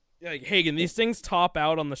 Yeah, like, Hagen, these things top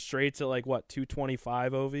out on the straights at like what,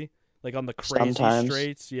 225, Ovi? Like on the crazy Sometimes.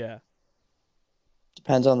 straights, yeah.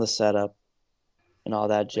 Depends on the setup and all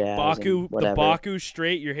that jazz. Baku, and whatever. the Baku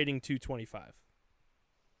straight, you're hitting 225.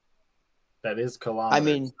 That is kilometers. I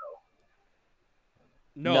mean,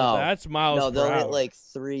 No, No. that's miles no, per they'll hour. hit like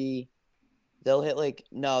 3. They'll hit like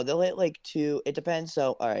 2. It depends.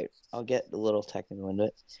 So, all right, I'll get a little technical into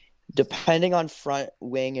it. Depending on front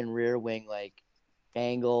wing and rear wing, like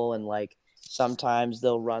angle, and like sometimes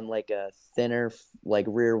they'll run like a thinner like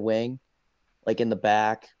rear wing, like in the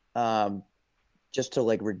back, just to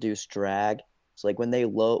like reduce drag. So like when they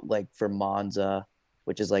load, like for Monza,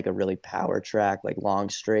 which is like a really power track, like long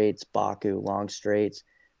straights, Baku long straights,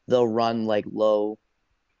 they'll run like low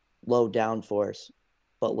downforce,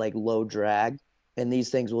 but like low drag, and these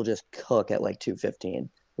things will just cook at like 215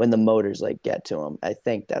 when the motors like get to them. I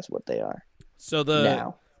think that's what they are So the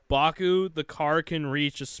now. Baku, the car can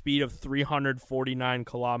reach a speed of 349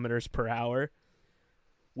 kilometers per hour,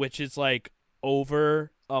 which is like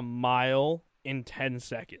over a mile in 10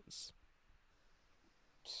 seconds.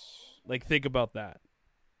 Like, think about that.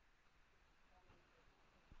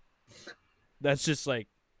 That's just like,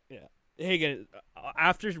 yeah. Hey, again,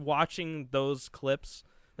 after watching those clips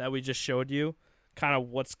that we just showed you, kind of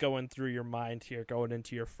what's going through your mind here going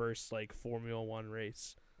into your first like Formula One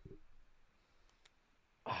race?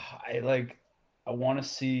 I want to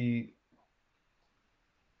see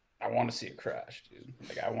a crash, dude.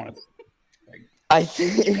 Like I want to. I You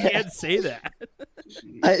think. can't say that.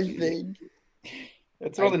 I think.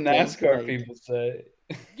 That's what I the think, NASCAR like- people say.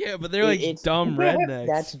 Yeah, but they're like It's- dumb rednecks.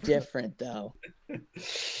 That's different though.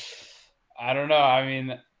 I don't know. I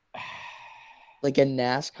mean, Like a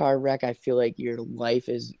NASCAR wreck, I feel like your life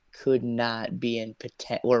could not be in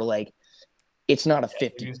potential, or like it's not a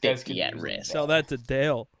these guys 50-50 could at use risk. Tell that to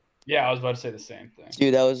Dale. yeah, I was about to say the same thing.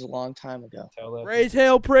 Dude, that was a long time ago. Tell that. Praise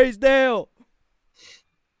Hail, praise Dale.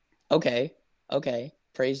 Okay.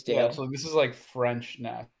 Praise Dale. Yeah, so this is like French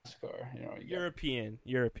NASCAR. You know, you got- European.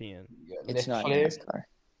 you got It's not Leclerc.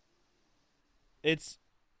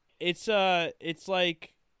 NASCAR. It's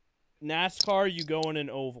like NASCAR. You go in an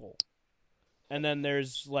oval, and then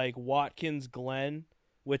there's like Watkins Glen,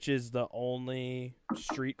 which is the only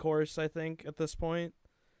street course I think at this point.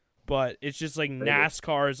 But it's just like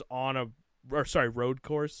NASCAR's on road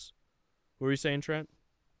course. What were you saying, Trent?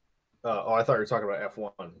 I thought you were talking about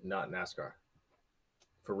F1, not NASCAR.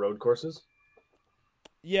 For road courses?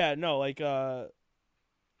 Yeah, no, like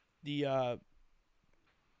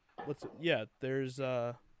there's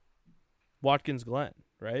Watkins Glen,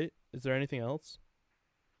 right? Is there anything else?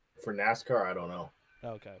 For NASCAR, I don't know.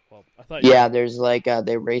 Okay, well, I thought Yeah, there's like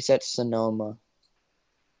they race at Sonoma.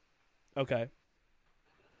 Okay.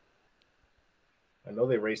 I know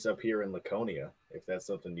they race up here in Laconia, if that's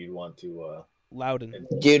something you'd want to Loudon.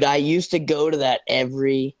 Dude, I used to go to that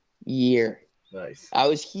every year. nice. I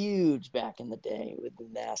was huge back in the day with the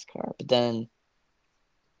NASCAR, but then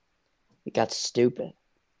it got stupid.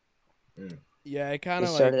 Yeah, it They kind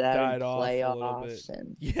of like started died adding off a little bit. playoffs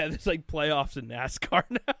and Yeah, there's like playoffs in NASCAR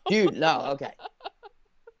now. dude, no, okay.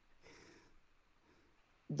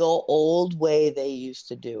 the old way they used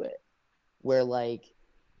to do it, where like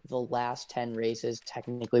the last 10 races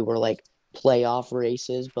technically were like playoff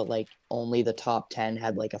races, but like only the top 10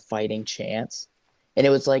 had like a fighting chance. And it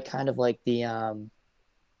was like kind of like the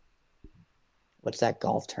what's that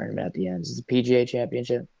golf tournament at the end? Is it the PGA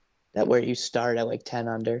Championship? That where you start at like 10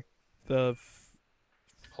 under?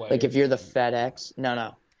 Like if you're the FedEx,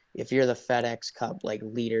 no. If you're the FedEx Cup like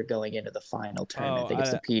leader going into the final tournament, I think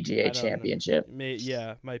it's the PGA Championship.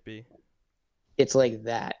 Might be. It's like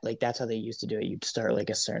that. Like that's how they used to do it. You'd start like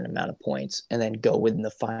a certain amount of points and then go within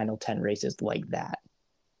the final 10 races like that.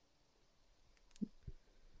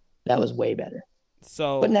 That was way better.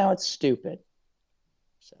 So, but now it's stupid.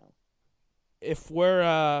 So, if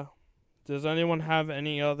we're does anyone have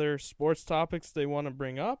any other sports topics they want to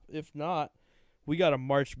bring up? If not, we got a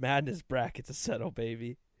March Madness bracket to settle,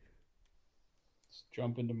 baby. Let's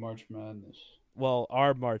jump into March Madness. Well,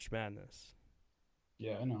 our March Madness.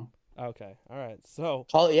 Yeah, I know. Okay, all right. So,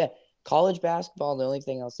 college basketball. The only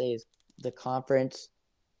thing I'll say is the conference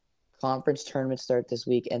tournaments start this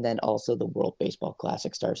week, and then also the World Baseball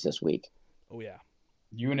Classic starts this week. Oh yeah.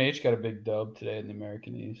 UNH got a big dub today in the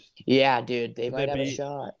American East. Yeah, dude, they might have a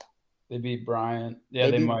shot. They beat Bryant. Yeah,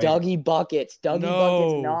 they beat might. Dougie Buckets. Dougie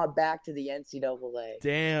Buckets not back to the NCAA.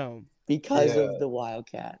 Damn. Because of the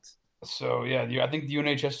Wildcats. So yeah, I think the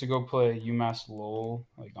UNH has to go play UMass Lowell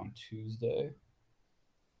like on Tuesday.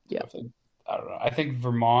 Yeah. I don't know. I think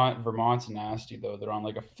Vermont's nasty though. They're on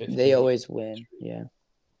like a 50. They always win. Yeah.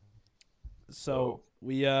 So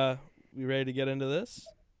we ready to get into this?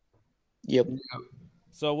 Yep.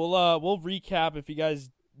 So we'll recap. If you guys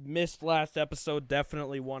missed last episode,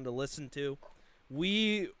 definitely one to listen to.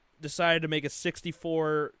 We decided to make a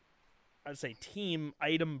 64, I'd say, team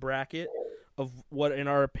item bracket of what, in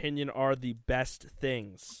our opinion, are the best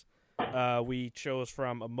things. We chose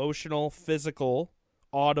from emotional, physical,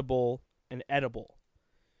 audible, and edible.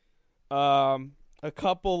 A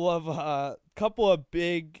couple of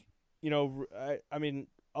big, I mean,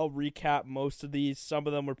 I'll recap most of these. Some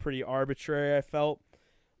of them were pretty arbitrary, I felt.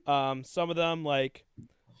 Some of them, like,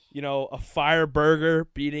 a fire burger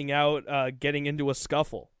beating out getting into a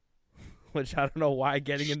scuffle, which I don't know why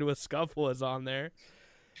getting into a scuffle is on there.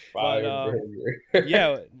 Fire burger.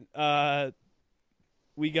 Yeah.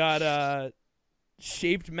 We got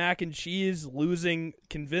shaped mac and cheese losing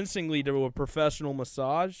convincingly to a professional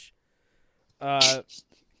massage. A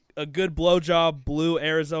good blowjob blew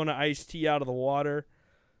Arizona iced tea out of the water.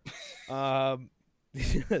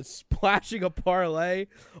 Splashing a parlay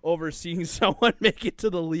over seeing someone make it to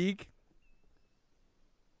the league.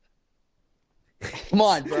 Come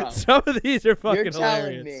on, bro. Some of these are fucking You're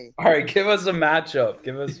telling hilarious. me. All right, give us a matchup.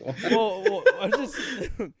 Give us one. Well, I just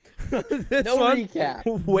no recap.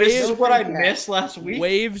 This is what I missed last week.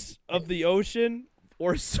 Waves of the ocean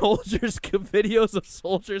or videos of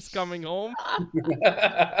soldiers coming home. You're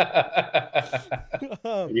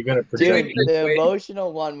gonna Dude, the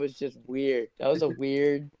emotional one was just weird. That was a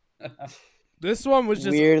weird. This one was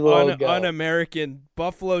just un-American.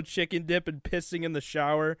 Buffalo chicken dip and pissing in the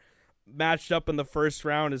shower, matched up in the first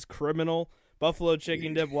round, is criminal. Buffalo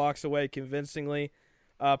chicken dip walks away convincingly.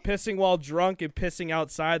 Pissing while drunk and pissing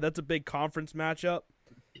outside, that's a big conference matchup.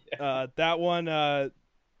 That one,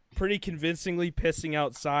 pretty convincingly pissing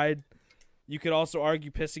outside. You could also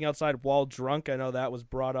argue pissing outside while drunk. I know that was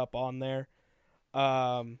brought up on there.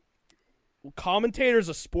 Commentators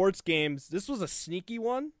of sports games, this was a sneaky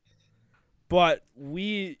one, but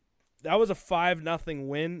that was a 5-0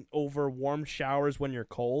 win over warm showers when you're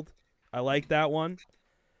cold. I like that one.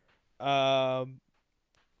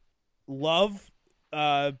 Love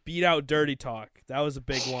beat out dirty talk. That was a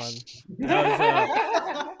big one.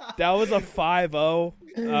 That was a 5-0.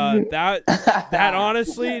 That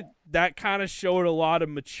honestly, that kind of showed a lot of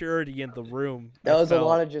maturity in the room. That was a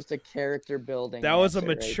lot of just a character building. That was a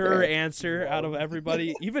mature answer out of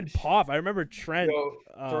everybody. Even Pop. I remember Trent.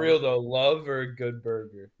 For real though, love or a good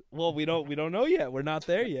burger? Well, we don't know yet. We're not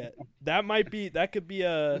there yet. That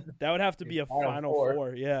would have to be a final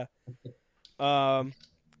four. Yeah. A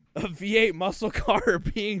V8 muscle car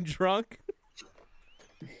being drunk.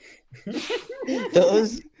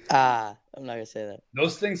 Those I'm not gonna say that.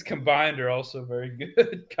 Those things combined are also very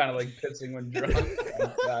good. Kind of like pissing when drunk.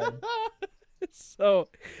 So,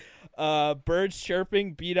 birds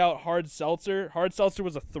chirping beat out Hard Seltzer. Hard Seltzer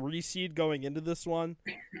was a 3 seed going into this one,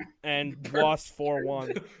 and lost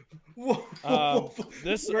 4-1.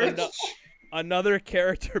 Another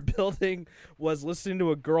character building was listening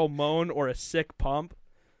to a girl moan or a sick pump.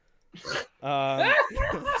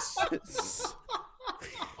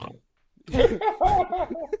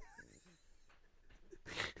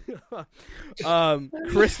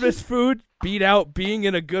 Christmas food beat out being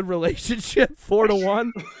in a good relationship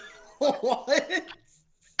 4-1. What?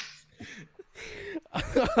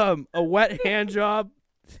 A wet hand job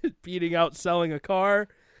beating out selling a car.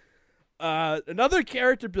 Another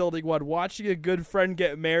character building one, watching a good friend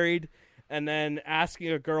get married and then asking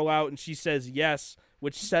a girl out and she says yes,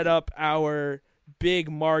 which set up our big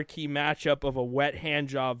marquee matchup of a wet hand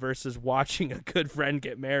job versus watching a good friend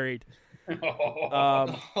get married. And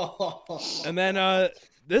then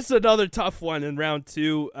this is another tough one in round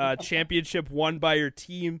 2. Championship won by your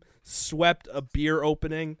team, swept a beer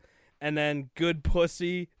opening, and then good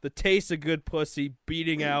pussy, the taste of good pussy,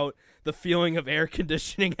 beating out the feeling of air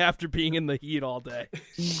conditioning after being in the heat all day.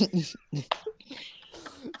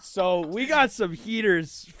 So we got some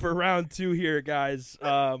heaters for round 2 here, guys.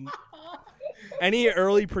 Any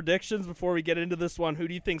early predictions before we get into this one? Who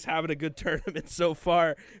do you think's having a good tournament so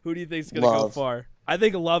far? Who do you think's gonna go far? I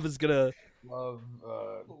think Love is gonna. Love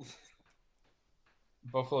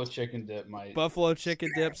buffalo chicken dip might. Buffalo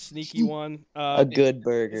chicken dip, sneaky one. A good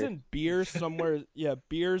burger. Isn't Beer somewhere? Yeah,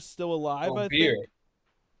 Beer's still alive. I Beer. think.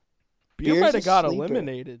 Beer Beer's might have a got sleeper.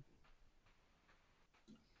 eliminated.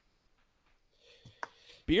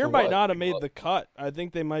 Beer For might what? not have made the cut. I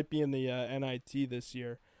think they might be in the NIT this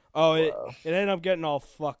year. Oh, it ended up getting all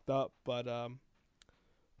fucked up. But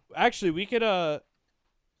actually, we could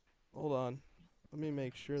hold on. Let me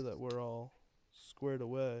make sure that we're all squared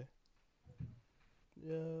away.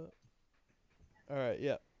 Yeah. All right.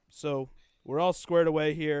 Yeah. So we're all squared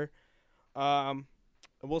away here. And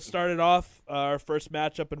we'll start it off. Our first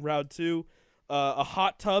matchup in round 2: a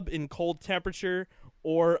hot tub in cold temperature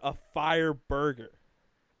or a fire burger.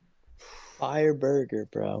 Fire burger,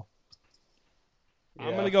 bro.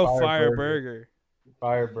 I'm gonna go fire burger.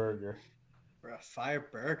 Fire burger. Bro, fire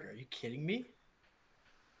burger? Are you kidding me?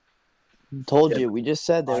 Told you. We just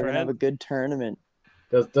said they were Trent? gonna have a good tournament.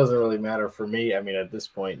 Doesn't really matter for me. I mean, at this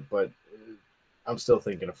point, but I'm still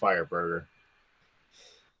thinking a fire burger.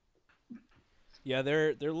 Yeah,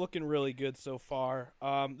 they're looking really good so far.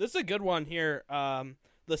 This is a good one here.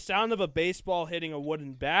 The sound of a baseball hitting a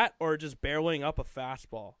wooden bat or just barreling up a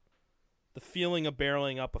fastball. The feeling of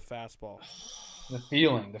barreling up a fastball. The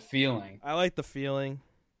feeling. I like the feeling.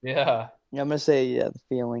 Yeah. Yeah, I'm gonna say the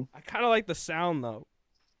feeling. I kind of like the sound though.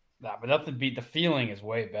 Nah, but nothing beat the feeling is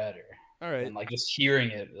way better. All right, And like just hearing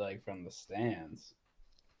it like from the stands.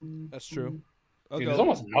 that's true. I'll Dude, go- there's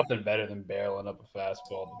almost nothing better than barreling up a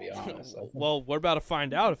fastball, to be honest. Like, Well, we're about to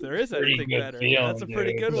find out if there is Pretty anything good better. feeling, That's a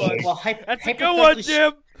pretty dude. good one. Well, That's a good one,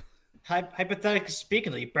 Jim. Hypothetically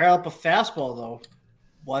speaking, you barrel up a fastball though.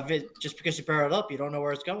 What if it just because you barrel it up, you don't know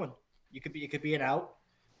where it's going? It could be an out.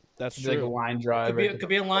 That's it's like a true. line drive. Could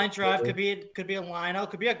be a line drive. Could be a line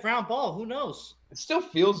out. Could be a ground ball. Who knows? It still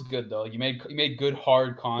feels good though. You made good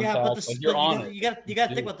hard contact. Yeah, but like you're on it. you got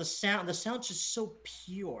to think about the sound. The sound's just so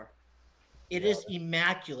pure. It is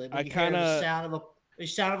immaculate. When I you hear the kinda-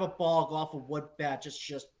 sound of a ball go off a wood bat. Just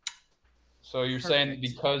So you're saying Perfect.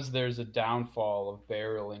 because there's a downfall of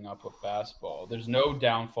barreling up a fastball, there's no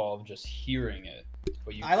downfall of just hearing it.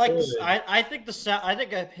 But you I like could- this. I think the sound. I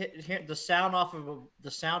think the sound off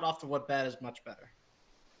the wood bat is much better.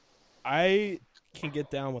 I can get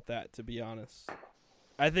down with that, to be honest.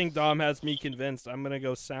 I think Dom has me convinced. I'm gonna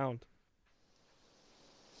go sound.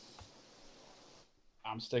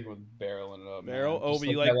 I'm sticking with barreling it up. Barrel? man. Oh, Just but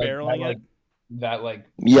you like barreling it? That like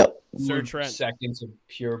Yep. Sir 2 Trent. seconds of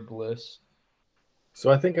pure bliss. So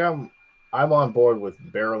I think I'm on board with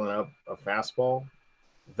barreling up a fastball,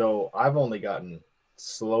 though I've only gotten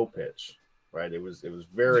slow pitch. Right, it was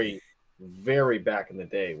very very back in the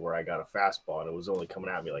day where I got a fastball and it was only coming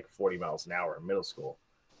at me like 40 miles an hour in middle school,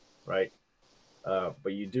 right?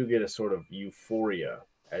 But you do get a sort of euphoria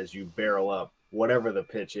as you barrel up whatever the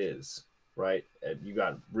pitch is, right? And you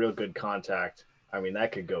got real good contact. I mean,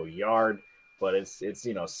 that could go yard, but it's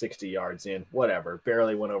 60 yards in, whatever.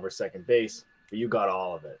 Barely went over second base, but you got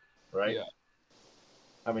all of it, right? Yeah.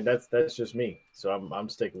 I mean, that's just me. So I'm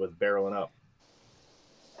sticking with barreling up.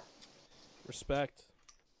 Respect.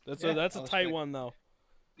 That's Yeah, a I tight respect. one though.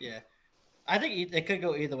 Yeah, I think it could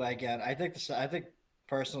go either way. Again, I think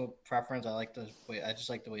personal preference. I just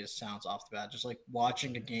like the way it sounds off the bat. Just like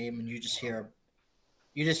watching a game and you just hear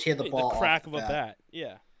the ball The crack off of a bat.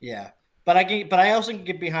 Yeah. Yeah, but I also can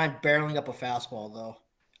get behind barreling up a fastball though.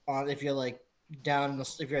 If you're like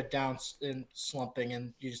if you're down and slumping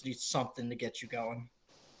and you just need something to get you going.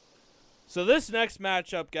 So this next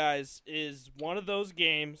matchup, guys, is one of those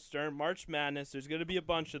games during March Madness. There's going to be a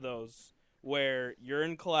bunch of those where you're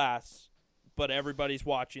in class, but everybody's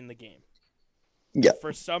watching the game. Yeah.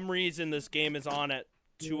 For some reason, this game is on at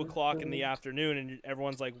 2:00 in the afternoon, and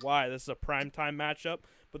everyone's like, "Why? This is a primetime matchup."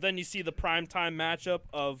 But then you see the primetime matchup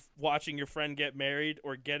of watching your friend get married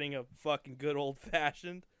or getting a fucking good old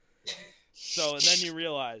fashioned. So and then you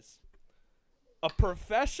realize a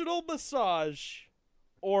professional massage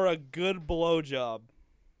or a good blowjob.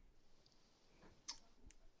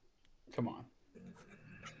 Come on,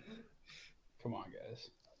 guys.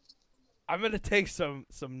 I'm gonna take some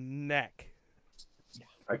neck.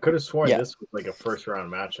 I could have sworn Yeah. this was like a first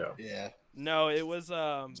round matchup. Yeah. No, it was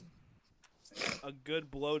a good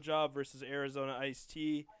blowjob versus Arizona iced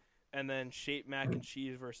tea, and then Shape mac and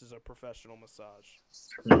cheese versus a professional massage.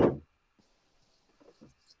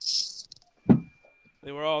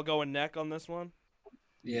 They were all going neck on this one.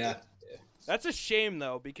 Yeah. That's a shame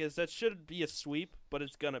though, because that should be a sweep, but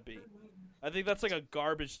it's gonna be. I think that's like a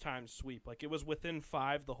garbage time sweep. Like it was within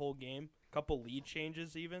 5 the whole game, couple lead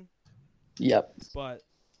changes even. Yep. But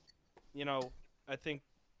I think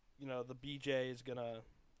the BJ is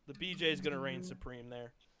gonna reign supreme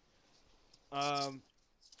there.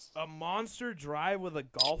 A monster drive with a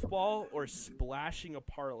golf ball or splashing a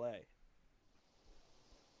parlay.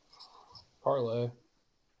 Parlay.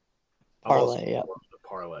 I'm also Parlay, yeah. going with the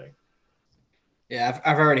parlay. Yeah,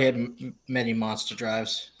 I've already had many monster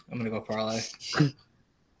drives. I'm gonna go parlay.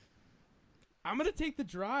 I'm gonna take the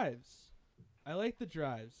drives. I like the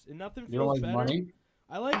drives, and nothing You don't feels like better. money?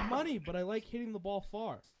 I like money, but I like hitting the ball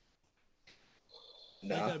far.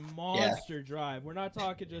 No. Like a monster drive. We're not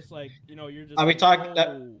talking just like you're just. Are we like, talking that-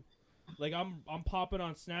 "Oh." Like I'm popping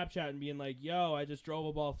on Snapchat and being like, "Yo, I just drove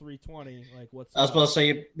a ball 320." Like what's? I was up? supposed to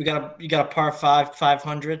say you got a par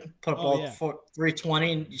 500, put a Oh, ball yeah. for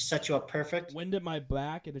 320, and you set you up perfect. Wind at my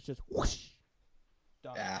back and it's just whoosh.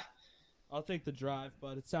 Done. Yeah. I'll take the drive,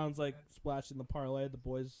 but it sounds like splashing the parlay. The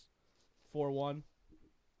boys 4-1.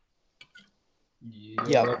 Yeah.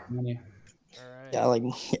 I like money. All right. Yeah,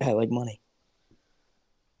 I like money.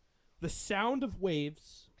 The sound of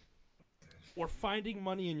waves or finding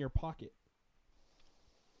money in your pocket.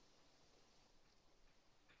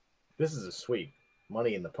 This is a sweep.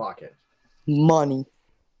 Money in the pocket. Money.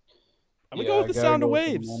 I'm gonna Yeah, go I with the gotta sound go of with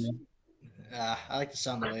the waves. money. I like the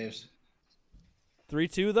sound of waves.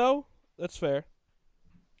 3-2 though. That's fair.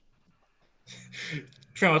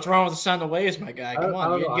 Trent, what's wrong with the sound of waves, my guy? Come I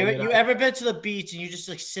don't on. know. You ever been to the beach and you just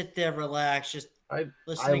like sit there, relax, just I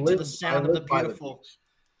listening live, to the sound of the by beautiful. beach.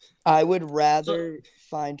 I would rather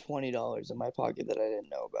find $20 in my pocket that I didn't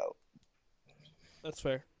know about. That's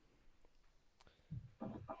fair.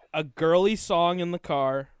 A girly song in the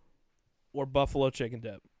car or buffalo chicken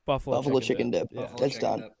dip. Buffalo chicken dip. Yeah, Buffalo That's chicken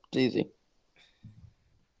done. dip. It's easy.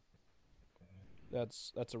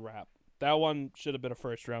 that's a wrap. That one should have been a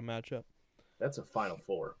first round matchup. That's a Final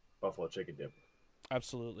Four. Buffalo chicken dip.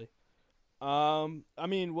 Absolutely.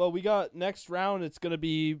 We got next round. It's gonna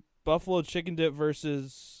be buffalo chicken dip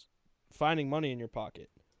versus finding money in your pocket.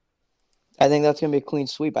 I think that's gonna be a clean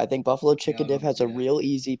sweep. I think Buffalo Chicken Yeah, Dip has a yeah. real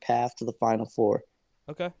easy path to the Final Four.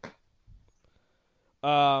 Okay.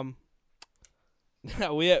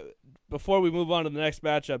 Before we move on to the next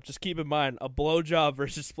matchup, just keep in mind a blowjob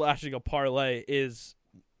versus splashing a parlay is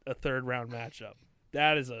a third round matchup.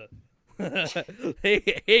 That is a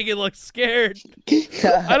Hagen looks scared.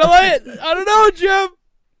 I don't like it. I don't know, Jim.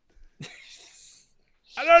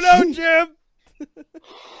 I don't know, Jim.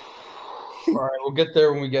 All right, we'll get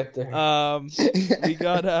there when we get there. We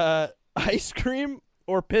got ice cream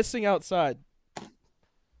or pissing outside.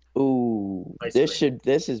 Ooh, Ice this cream.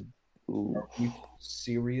 ooh, Are we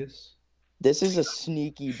serious? this is a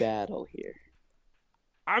sneaky battle here.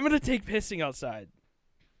 I'm gonna take pissing outside.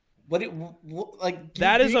 That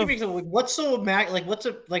is is what's so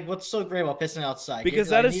what's so great about pissing outside? Because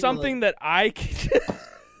that is something that I can,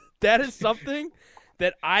 that is something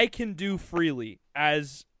that I can do freely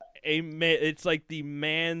as a man. It's like the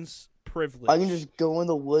man's privilege. I can just go in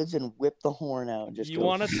the woods and whip the horn out. And just You go,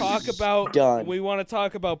 want to talk about? done. We want to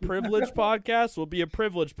talk about privilege podcast. Will be a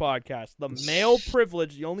privilege podcast. The male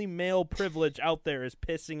privilege, the only male privilege out there is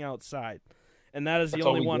pissing outside, and that is the That's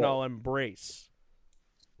all only we one get. I'll embrace.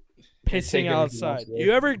 Can't Pissing take anything outside. else away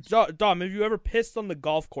You ever, Dom? Have you ever pissed on the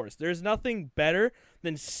golf course? There's nothing better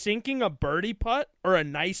than sinking a birdie putt or a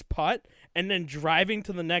nice putt, and then driving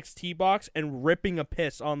to the next tee box and ripping a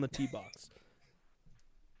piss on the tee box.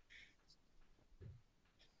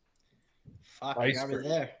 Fuck, Ice I got me cream.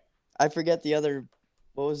 there. I forget the other.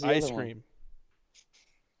 What was the Ice other one? cream.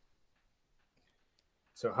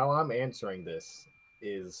 So how I'm answering this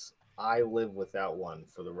is I live without one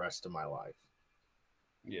for the rest of my life.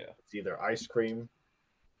 Yeah. It's either ice cream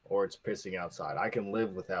or it's pissing outside. I can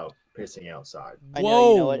live without pissing outside. I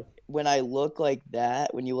know. You know what? When I look like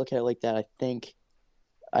that, when you look at it like that, I think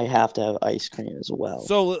I have to have ice cream as well.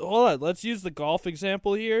 So hold on, let's use the golf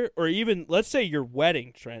example here, or even let's say your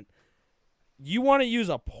wedding, Trent. You want to use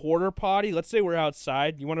a porter potty. Let's say we're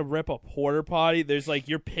outside. You want to rip a porter potty. There's like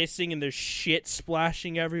you're pissing and there's shit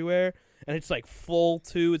splashing everywhere, and it's like full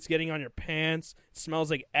too. It's getting on your pants. It smells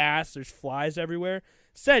like ass. There's flies everywhere.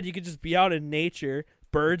 Instead, you could just be out in nature,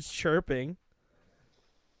 birds chirping,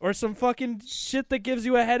 or some fucking shit that gives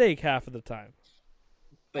you a headache half of the time.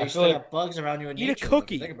 But I you feel still like- got bugs around you in Eat a nature. though, if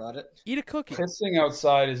cookie. you Think about it. Eat a cookie. Pissing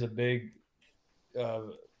outside is a big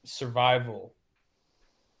survival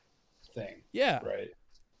thing, Yeah. right?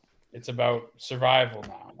 It's about survival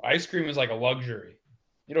now. Ice cream is like a luxury.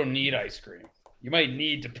 You don't need ice cream. You might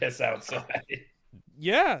need to piss outside.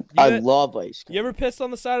 Yeah. I love ice cream. You ever pissed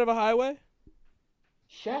on the side of a highway?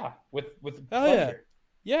 Yeah, with Hell yeah. pleasure.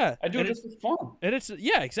 Yeah. I do and it just for fun. And it's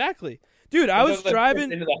yeah, exactly. Dude, I was Sometimes driving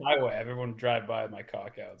piss into the highway. Everyone drive by with my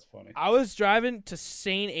cock out. It's funny. I was driving to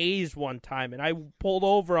St. A's one time and I pulled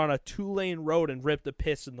over on a 2-lane road and ripped a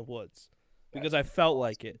piss in the woods because I felt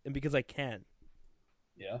like it and because I can.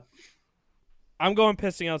 Yeah. I'm going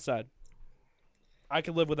pissing outside. I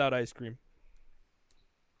could live without ice cream.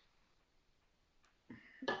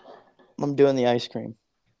 I'm doing the ice cream.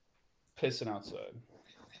 Pissing outside.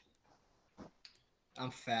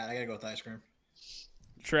 I'm fat. I gotta go with ice cream.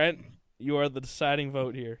 Trent, you are the deciding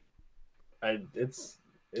vote here. It's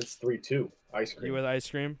 3-2 ice You cream. with ice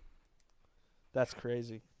cream? That's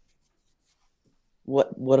crazy.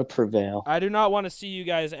 What a prevail. I do not want to see you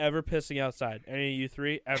guys ever pissing outside. Any of you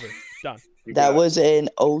three ever. Done. You That got it. was an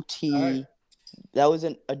OT. Alright. That was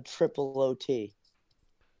a triple OT.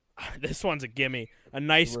 This one's a gimme. A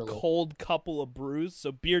nice Really? cold couple of brews.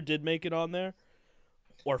 So beer did make it on there.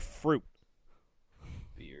 Or fruit.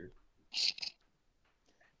 Beer.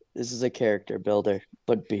 This is a character builder,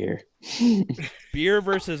 but beer. Beer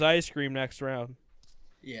versus ice cream next round.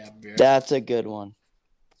 Yeah, beer. That's a good one.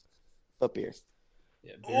 But beer.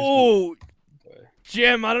 Yeah, beer's Oh, good.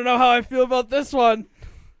 Jim, I don't know how I feel about this one.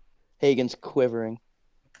 Hagen's quivering.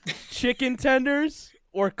 Chicken tenders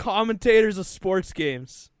or commentators of sports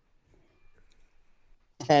games?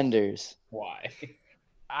 Tenders. Why?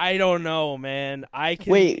 I don't know, man. I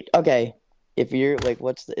can Wait, okay. If you're like,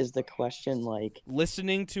 is the question like?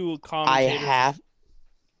 listening to I commentators. have,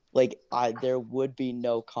 there would be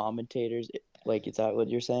no commentators. Like, is that what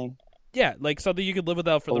you're saying? Yeah, like something you could live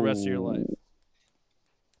without for the rest of your life.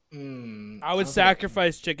 I would don't think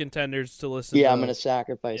sacrifice chicken tenders to listen Yeah, to I'm gonna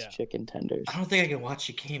sacrifice yeah. chicken tenders. I don't think I can watch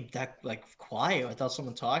a game that quiet without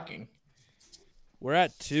someone talking. We're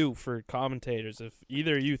at 2 for commentators. If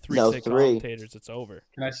either of you three No, say 3. commentators, it's over.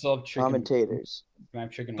 Can I still have chicken? Commentators. Can I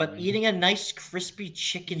have chicken? But wings? eating a nice crispy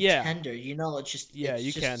chicken Yeah. tender, it just Yeah, it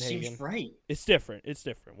you just can, seems Hagen. right. It's different. It's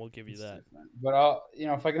different. We'll give you It's that. different. But I'll,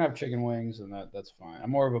 if I can have chicken wings, then that's fine.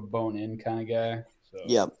 I'm more of a bone-in kind of guy, so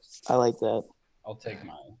Yep, I like that. I'll take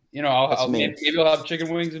mine. I'll That's me. maybe I'll have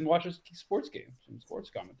chicken wings and watch a sports game, some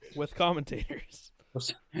sports commentators. With commentators.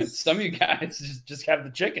 Some of you guys just have the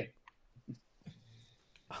chicken.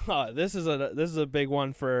 This is a big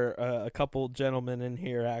one for a couple gentlemen in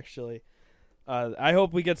here, actually. I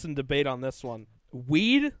hope we get some debate on this one.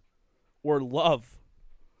 Weed or love?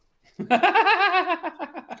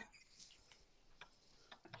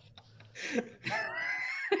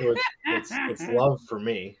 It's love for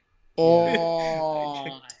me.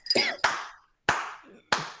 Oh,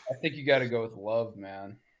 I think you got to go with love,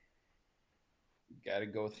 man. You got to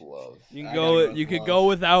go with love. You I can gotta go. go with You could love. go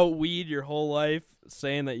without weed your whole life,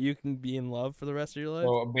 saying that you can be in love for the rest of your life.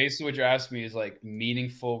 So basically, what you're asking me is like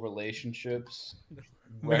meaningful relationships,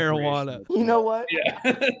 Marijuana. recreational- you know what?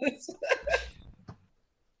 Yeah.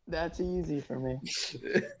 That's easy for me.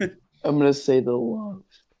 I'm gonna say the love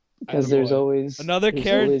because don't there's know. always Another there's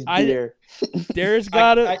carrot- always I- beer. There's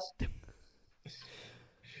gotta. I-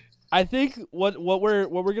 I think what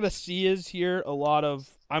we're gonna see is here a lot of.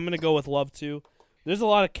 I'm gonna go with love too. There's a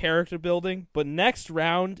lot of character building, but next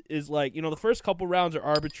round is like the first couple rounds are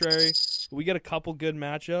arbitrary. We get a couple good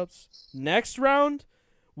matchups. Next round,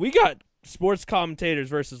 we got sports commentators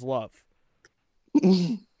versus love.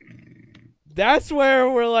 That's where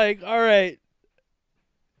we're like, all right,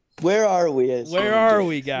 Where are we? where are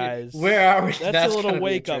we, guys? Where are we? That's a little gonna be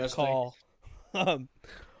wake up interesting. call.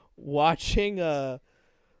 Watching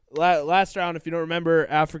last round, if you don't remember,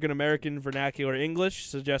 African American vernacular English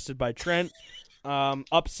suggested by Trent.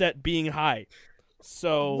 Upset being high.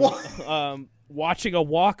 So watching a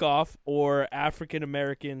walk off or African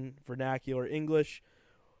American vernacular English.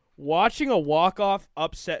 Watching a walk off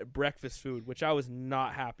upset breakfast food, which I was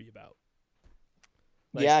not happy about.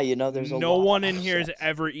 Like, yeah, there's a no lot one of in here has upsets.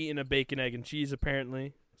 ever eaten a bacon, egg, and cheese,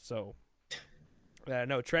 apparently. So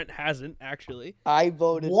No, Trent hasn't actually. I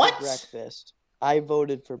voted What? for breakfast. I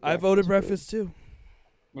voted for breakfast. I voted food. breakfast too.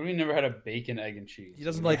 What do we never had a bacon, egg, and cheese? He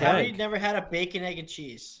doesn't like Have egg. you never had a bacon, egg, and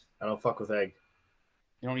cheese? I don't fuck with egg.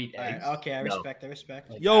 You don't eat All right, eggs. okay, I No. respect. I respect.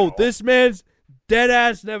 Like, Yo, at all. this man's dead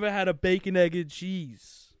ass never had a bacon, egg, and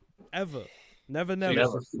cheese. Ever. Never, So never. you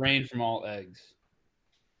Never. refrain from all eggs.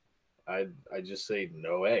 I just say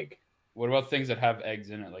no egg. What about things that have eggs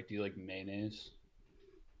in it? Like, do you like mayonnaise?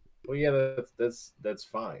 Well, yeah, that's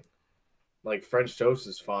fine. Like French toast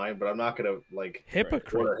is fine, but I'm not gonna like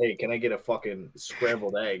Hypocrite. order, hey, can I get a fucking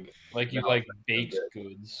scrambled egg? Like you No, like that's baked good.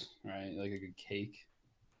 goods, right? Like a good cake.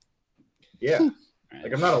 Yeah, Right?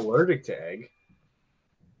 like I'm not allergic to egg.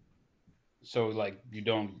 So like you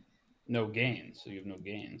don't no gains. So you have no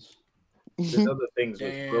gains. There's other things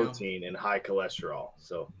with Damn. protein and high cholesterol.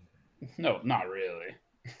 So No, not really.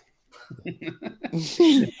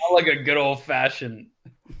 Not like a good old fashioned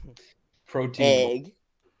protein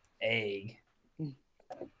Egg.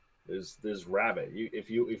 there's rabbit. If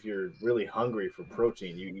you're really hungry for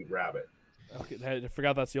protein, you eat rabbit. Okay, I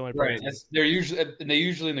forgot that's the only Right. protein. They're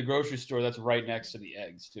usually in the grocery store. That's right next to the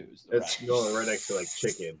eggs too. is the It's rabbit. going right next to like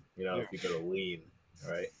chicken. You know, if you go to lean,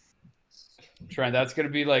 right? Trent, that's gonna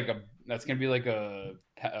be like a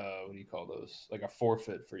what do you call those? Like a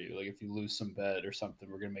forfeit for you. Like if you lose some bet or something,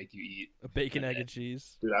 we're gonna make you eat A bacon, egg, and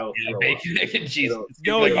cheese. Dude, I will yeah, throw bacon, egg, and cheese. It'll- It's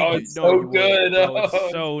No, like, you, oh, no, it's you so wouldn't. good. No,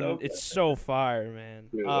 Oh, it's so so fire, man.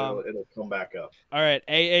 Dude, it'll come back up. All right,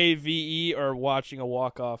 AAVE or watching a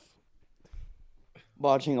walk off.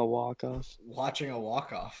 Watching a walk off. Watching a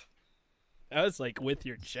walk off. That was like with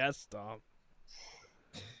your chest, Tom.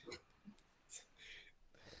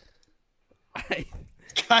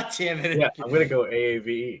 God damn it! Yeah, I'm gonna go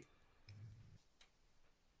AAVE.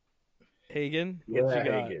 Hagen, Yeah, what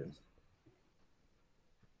you got? Hagen.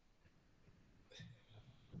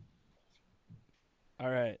 All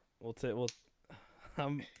right, we'll.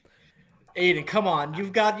 Aiden, come on!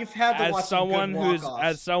 You've had to As watch someone some good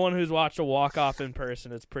walk-offs. who's watched a walk off in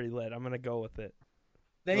person, it's pretty lit. I'm gonna go with it.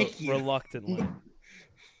 Thank you. Reluctantly.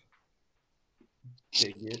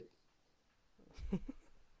 Dig it.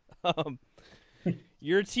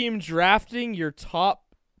 Your team drafting your top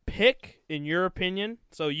pick, in your opinion.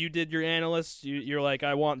 So you did your analysts. You're like,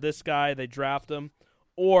 I want this guy. They draft him,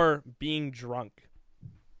 or being drunk.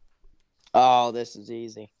 Oh, this is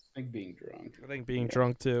easy. I think being drunk. I think being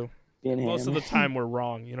drunk too. Being Most of hammered. the time we're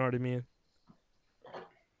wrong. You know what I mean?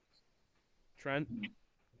 Trent.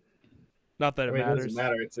 Not that I it mean, it matters. doesn't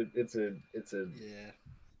matter. It's a Yeah.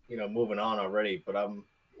 you know, moving on already. But I'm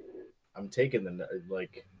taking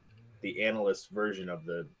the analyst version of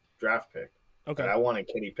the draft pick. Okay, And I wanted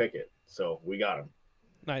Kenny Pickett, so we got him.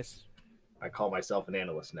 nice. I call myself an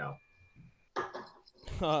analyst now.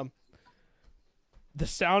 The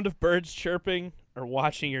sound of birds chirping or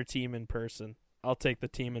watching your team in person. I'll take the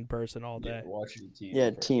team in person all day. Yeah, watching the team. Yeah,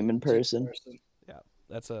 team in person.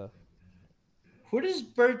 That's a Who does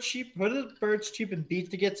Birds Cheap and Beat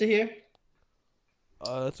to get to here?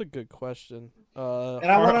 that's a good question. And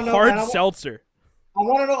I wanna know- hard and I wa- seltzer. I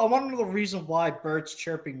want to know the reason why Birds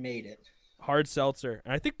Chirping made it. Hard seltzer.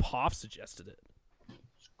 And I think Poff suggested it.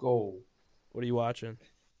 Let's go. What are you watching?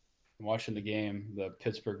 I'm watching the game, the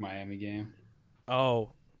Pittsburgh-Miami game.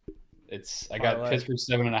 Oh, I got Parlay. Pittsburgh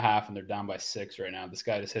 7.5, and they're down by 6 right now. This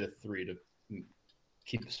guy just hit a 3 to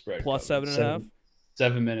keep the spread. plus covered. 7.5.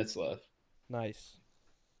 7 minutes left. Nice.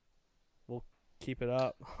 We'll keep it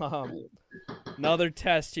up. Another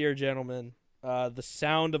test here, gentlemen. The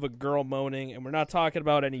sound of a girl moaning, and we're not talking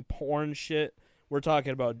about any porn shit. We're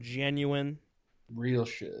talking about genuine, Real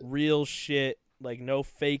shit. real shit, like no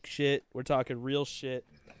fake shit. We're talking real shit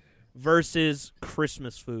versus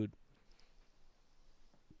Christmas food.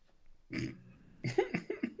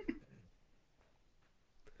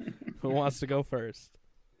 Who wants to go first?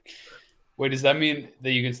 Wait, does that mean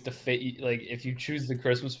that you get to like if you choose the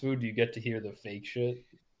Christmas food, you get to hear the fake shit?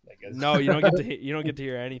 I guess. No, you don't get to you don't get to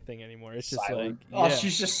hear anything anymore. It's just Silent. like Oh,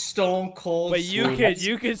 she's just stone cold. But you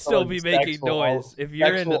sweet. can still be making Sex will noise if you're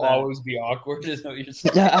Sex into will that. always be awkward. Is what you're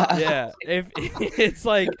saying? Yeah, if it's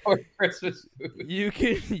like Or Christmas food. you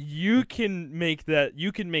can make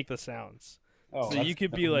the sounds, Oh, so that's- you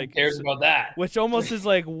could be who like, cares about that? which almost is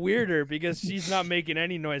like weirder because she's not making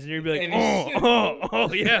any noise, and you'd be like, And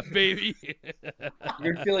oh yeah, baby.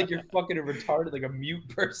 You feel like you're fucking retarded, like a mute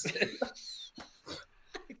person.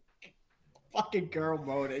 Fucking girl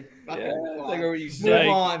moaning. Fucking Yeah, it's fuck. like, are you Move like-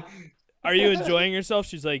 on. Are you enjoying yourself?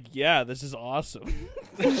 She's like, yeah, this is awesome.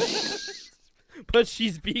 But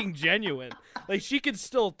she's being genuine. Like she can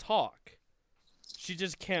still talk. She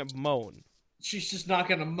just can't moan. She's just not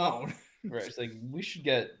gonna moan. Right. It's like we should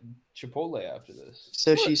get Chipotle after this.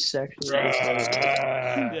 So she's sexually assaulted.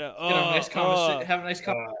 Yeah. Get a nice conversation. Have a nice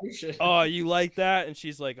conversation. Oh, you like that? And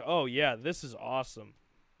she's like, "Oh yeah, this is awesome."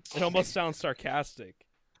 It almost sounds sarcastic.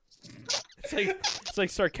 It's like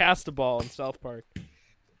Sarcastable in South Park.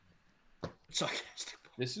 Sarcastic.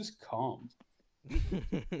 This is calm.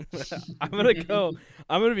 I'm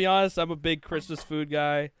gonna be honest. I'm a big Christmas food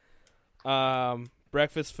guy.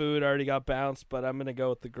 Breakfast food already got bounced, but I'm gonna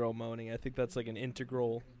go with the girl moaning. I think that's like an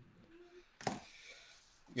integral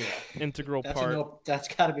part. That's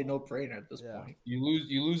got to be no brainer at this point. You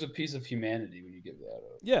lose a piece of humanity when you give that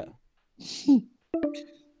up. Yeah.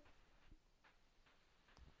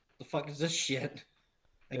 The fuck is this shit?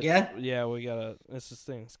 Again? Yeah, we gotta. This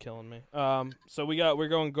thing's killing me. So we're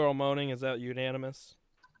going girl moaning. Is that unanimous?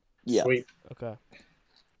 Yeah. Sweet. Okay.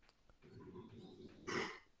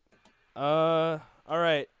 All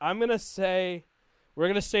right. I'm gonna say we're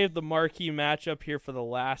gonna save the marquee matchup here for the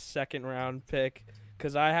last second round pick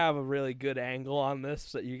because I have a really good angle on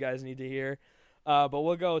this that you guys need to hear. But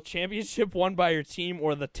we'll go championship won by your team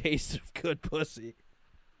or the taste of good pussy.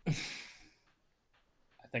 I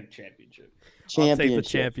think championship. I'll take the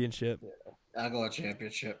championship. I'll go with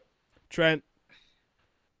championship. Trent.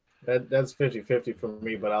 That's 50-50 for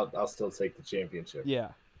me, but I'll still take the championship.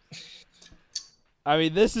 Yeah. I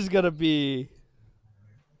mean, this is gonna be.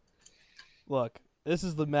 Look, this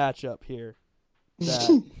is the matchup here.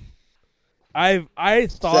 That I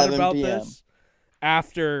thought 7 about p.m. this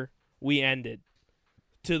after we ended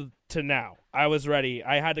to now. I was ready.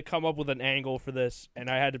 I had to come up with an angle for this, and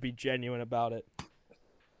I had to be genuine about it.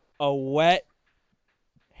 A wet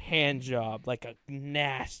hand job, like a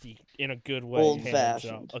nasty, in a good way, Old hand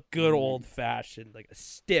fashioned. job. A good old fashioned, like a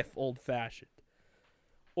stiff old fashioned.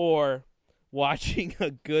 Or watching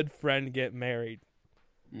a good friend get married.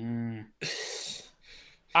 I'm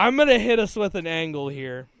going to hit us with an angle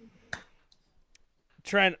here.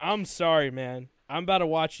 Trent, I'm sorry, man. I'm about to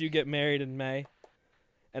watch you get married in May,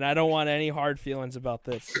 and I don't want any hard feelings about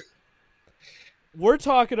this. We're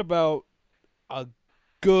talking about a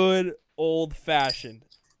good old-fashioned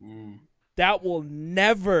that will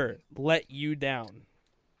never let you down.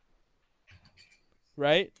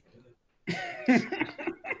 Right?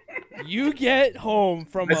 You get home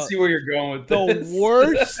from I see where you're going with this. the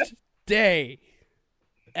worst day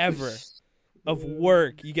ever of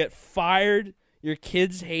work. You get fired. Your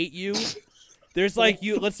kids hate you. There's like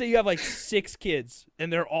let's say you have like 6 kids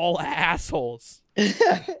and they're all assholes.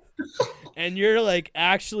 And you're like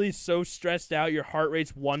actually so stressed out, your heart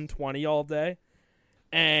rate's 120 all day.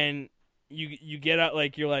 And you get out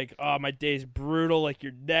like you're like, oh, my day's brutal, like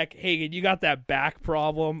your neck, hey, you got that back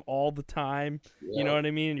problem all the time. Yeah. You know what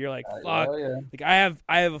I mean? And you're like, fuck. Yeah. Like I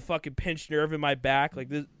have a fucking pinched nerve in my back, like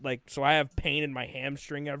this, like so I have pain in my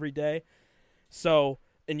hamstring every day. So,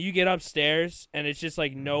 and you get upstairs and it's just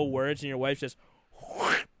like no words, and your wife just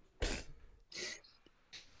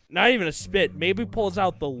not even a spit, maybe pulls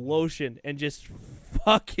out the lotion and just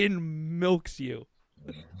fucking milks you.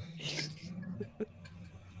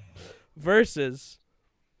 Versus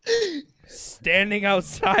standing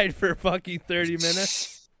outside for fucking 30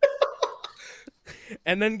 minutes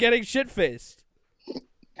and then getting shit-faced.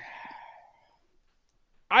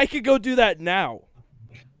 I could go do that now.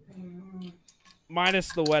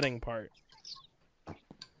 Minus the wedding part.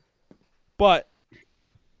 But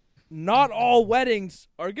not all weddings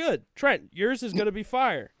are good. Trent, yours is going to be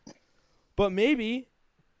fire. But maybe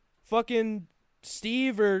fucking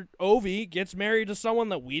Steve or Ovi gets married to someone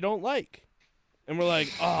that we don't like. And we're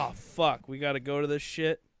like, oh, fuck, we got to go to this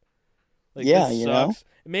shit. Like, Yeah, this you sucks.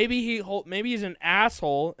 Maybe he's an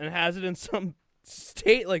asshole and has it in some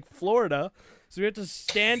state like Florida. So we have to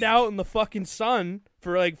stand out in the fucking sun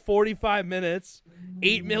for like 45 minutes.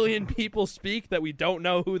 8 million people speak that we don't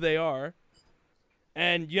know who they are.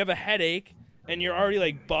 And you have a headache and you're already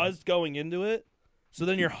like buzzed going into it. So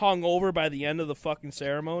then you're hung over by the end of the fucking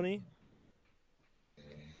ceremony.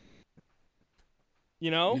 You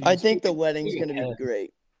know? I think the wedding's going to be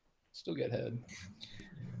great. Still get head.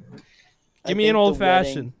 Give me an old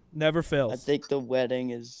fashioned. Never fails. I think the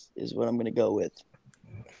wedding is what I'm going to go with.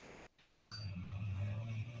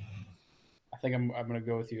 I think I'm gonna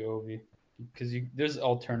go with you, Ovi, because there's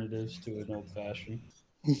alternatives to an old fashioned.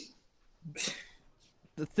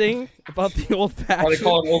 The thing about the old Why they fashioned.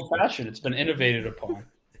 call it old fashioned? It's been innovated upon.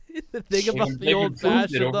 The thing about the old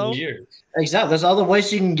fashioned though. Exactly. There's other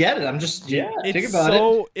ways you can get it. I'm just think about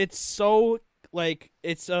it. It's so like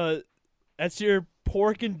that's your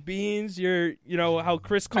pork and beans. You know how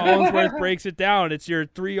Chris Collinsworth breaks it down. It's your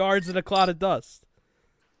 3 yards and a cloud of dust.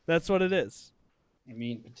 That's what it is.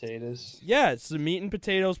 Meat and potatoes. Yeah, it's the meat and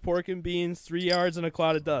potatoes, pork and beans, 3 yards and a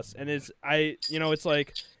cloud of dust. And it's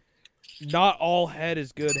like not all head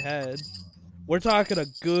is good head. We're talking a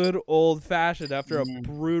good old fashioned after a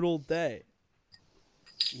brutal day.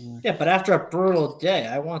 Yeah, but after a brutal day,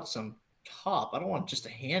 I want some top. I don't want just a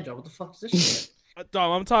hand job. What the fuck is this shit?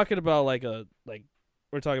 Dom, I'm talking about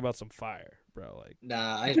we're talking about some fire, bro. Like,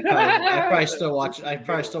 Nah, I probably still watch. I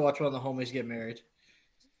probably still watch when the homies get married.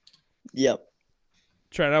 Yep.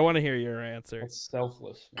 Trent, I want to hear your answer. That's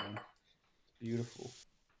selfless, man. Beautiful.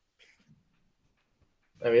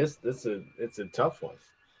 I mean, it's a tough one.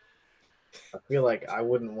 I feel like I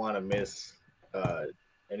wouldn't want to miss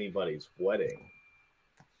anybody's wedding,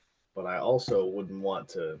 but I also wouldn't want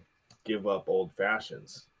to give up old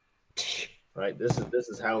fashions. Right? This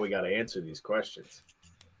is how we got to answer these questions.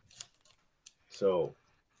 So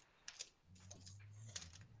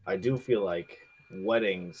I do feel like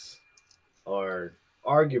weddings are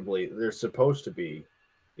arguably they're supposed to be,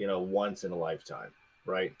 once in a lifetime,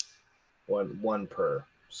 right? One per.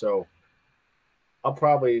 So I'll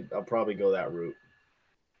probably go that route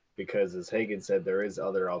because, as Hagen said, there is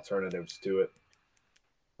other alternatives to it,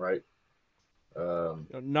 right?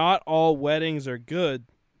 Not all weddings are good,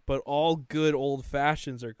 but all good old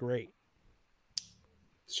fashions are great.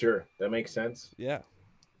 Sure, that makes sense. Yeah.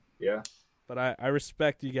 Yeah. But I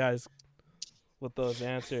respect you guys with those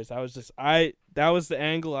answers. That was the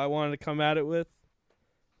angle I wanted to come at it with.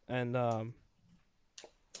 And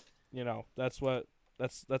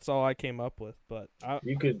that's all I came up with. But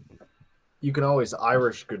you can always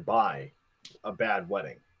Irish goodbye a bad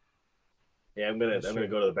wedding. Yeah, I'm gonna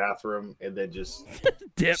go to the bathroom and then just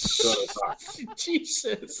dip. Go to the car.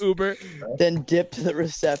 Jesus. Uber. Then dip to the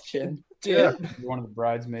reception. Yeah. You're one of the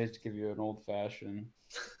bridesmaids to give you an old fashioned.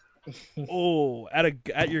 Oh,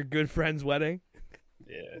 at your good friend's wedding.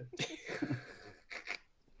 Yeah.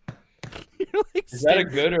 Is that a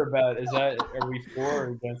good or bad? Are we for or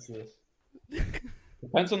against this?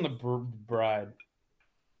 Depends on the bride.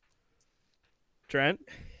 Trent?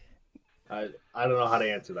 I don't know how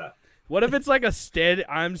to answer that. What if it's like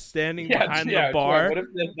I'm standing behind the bar? What if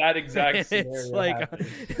it's that exact scenario?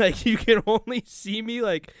 It's like you can only see me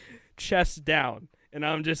like chest down, and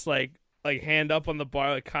I'm just like hand up on the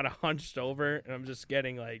bar, like kind of hunched over, and I'm just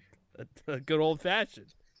getting like a good old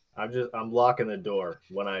fashioned. I'm locking the door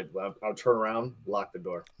when I'll turn around, lock the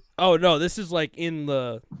door. Oh no, this is like in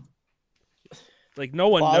the no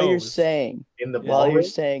one While knows. you're saying In the while ballroom? you're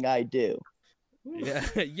saying I do. Yeah,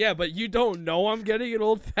 yeah, but you don't know I'm getting an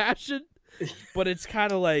old fashioned. But it's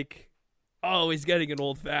kind of like, oh, he's getting an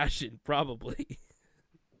old fashioned, probably.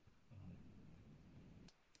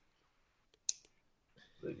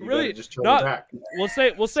 Really, just turn it back.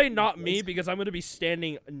 We'll say not me because I'm gonna be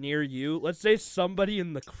standing near you. Let's say somebody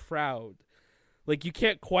in the crowd, like you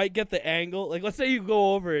can't quite get the angle. Like let's say you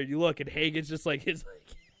go over and you look, and Hagen's just like his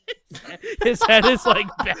head is like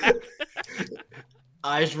back.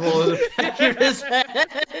 Eyes roll in the back of his head.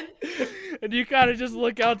 And you kind of just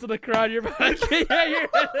look out to the crowd. You're about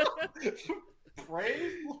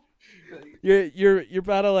you're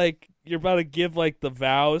about to you're about to give like the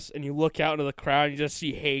vows, and you look out into the crowd, and you just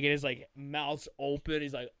see Hagen. His like mouth's open.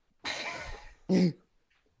 He's like, At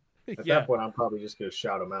that point, I'm probably just gonna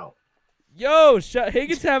shout him out. Yo,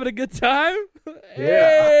 Hagen's having a good time.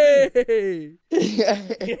 Yeah. Hey.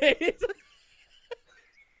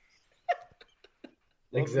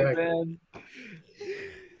 Exactly. All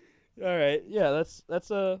right, yeah,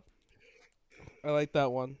 that's I like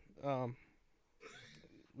that one.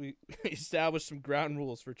 We established some ground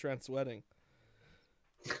rules for Trent's wedding.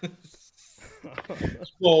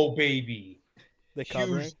 Oh baby, The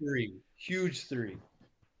covering. huge three.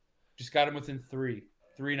 Just got him within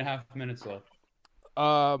 3.5 minutes left.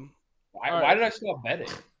 Why did I stop betting?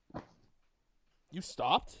 You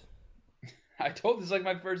stopped? I told this is like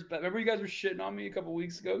my first bet. Remember you guys were shitting on me a couple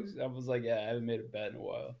weeks ago? I was like, yeah, I haven't made a bet in a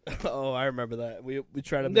while. Oh, I remember that. We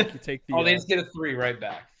try to make you take the. Oh, they just get a 3 right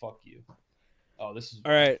back. Fuck you. Oh, this is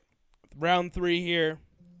all right. Round 3 here.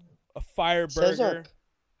 A fire burger.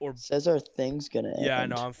 Says our thing's gonna end. Yeah, I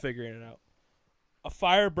know. I'm figuring it out. A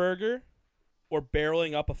fire burger or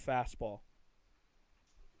barreling up a fastball.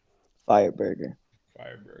 Fire burger.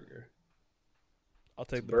 Fire burger. I'll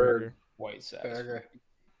take the Bird. burger. White Sox. Burger.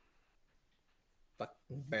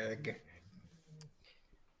 Fucking burger.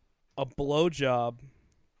 A blowjob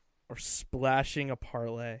or splashing a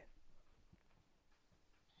parlay.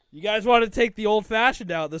 You guys want to take the old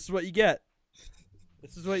fashioned out? This is what you get.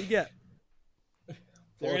 This is what you get.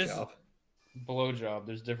 There is. Blowjob. Blowjob.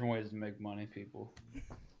 There's different ways to make money, people.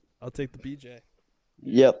 I'll take the BJ.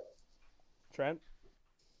 Yep. Trent.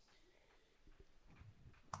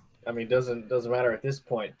 I mean, doesn't matter at this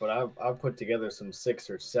point. But I've put together some 6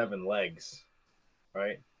 or 7 legs,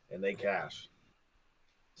 right? And they cash.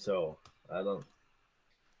 So I don't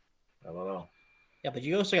know. Yeah, but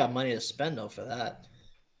you also got money to spend though for that.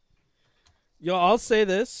 Yo, I'll say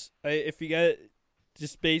this: if you get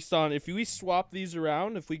just based on if we swap these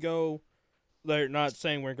around, if we go, they're not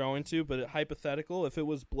saying we're going to, but hypothetical, if it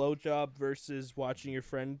was blowjob versus watching your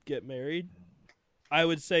friend get married, I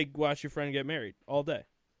would say watch your friend get married all day.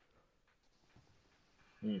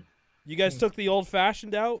 You guys took the old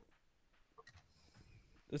fashioned out.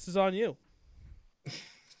 This is on you.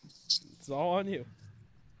 It's all on you.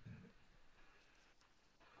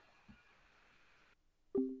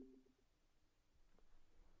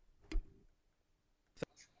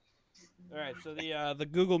 All right, so the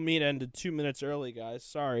Google Meet ended 2 minutes early, guys.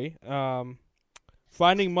 Sorry.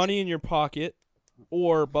 Finding money in your pocket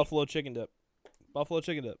or buffalo chicken dip. Buffalo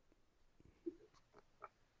chicken dip.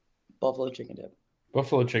 Buffalo chicken dip.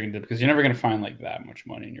 Buffalo chicken dip, because you're never gonna find like that much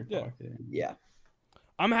money in your Yeah. pocket. Yeah.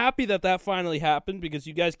 I'm happy that finally happened because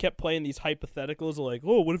you guys kept playing these hypotheticals like,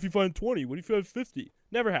 oh, what if you find 20? What if you find 50?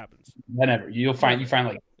 Never happens. Whenever you find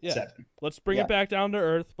like Yeah. 7. Let's bring Yeah. it back down to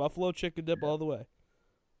earth. Buffalo chicken dip all the way.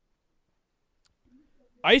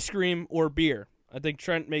 Ice cream or beer? I think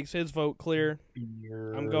Trent makes his vote clear.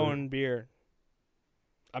 Beer. I'm going beer.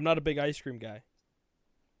 I'm not a big ice cream guy.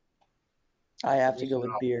 I have to go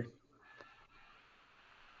with beer.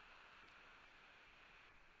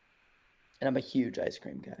 And I'm a huge ice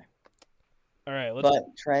cream guy. All right, let's.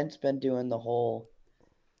 But Trent's been doing the whole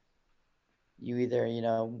you either,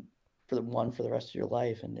 for the rest of your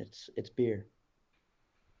life, and it's beer.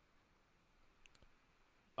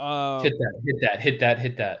 Hit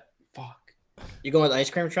that. Fuck. You going with ice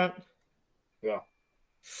cream, Trent? Yeah.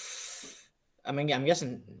 I mean, I'm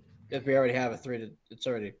guessing if we already have it's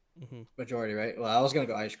already Mhm. majority, right? Well, I was gonna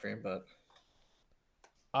go ice cream, but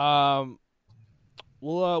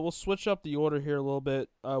We'll switch up the order here a little bit.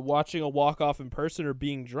 Watching a walk off in person or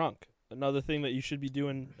being drunk. Another thing that you should be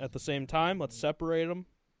doing at the same time. Let's separate them.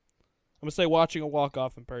 I'm gonna say watching a walk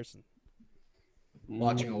off in person.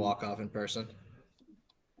 watching a walk off in person.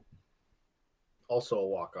 Also a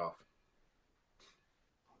walk off.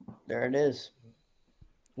 There it is.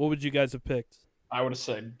 What would you guys have picked? I would have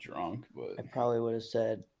said drunk, but I probably would have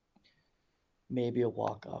said maybe a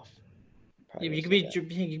walk off. Yeah, but you could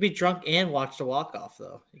be drunk and watch the walk off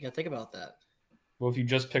though. You gotta think about that. well, if you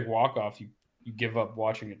just pick walk off, you give up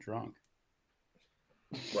watching it drunk.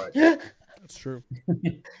 Right. That's true.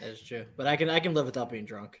 That is true. But I can live without being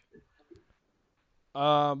drunk.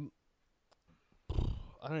 I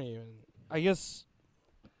don't even. I guess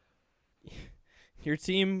your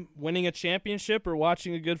team winning a championship or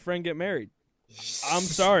watching a good friend get married. I'm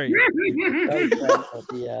sorry.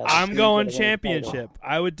 I'm going championship.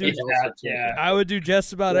 I would do. Yeah. I would do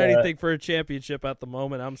just about Yeah. anything for a championship at the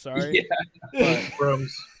moment. I'm sorry.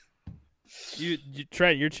 Brooms. You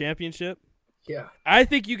Trent, your championship. Yeah. I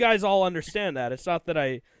think you guys all understand that. It's not that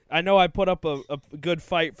I know I put up a good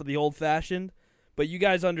fight for the old fashioned, but you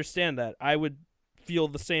guys understand that. I would feel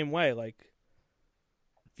the same way. Like,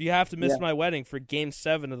 if you have to miss my wedding for Game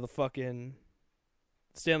 7 of the fucking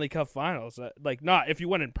Stanley Cup Finals, like, not if you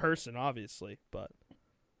went in person, obviously, but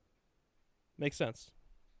makes sense.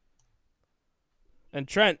 And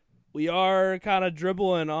Trent, we are kind of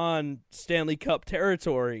dribbling on Stanley Cup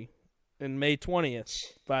territory in May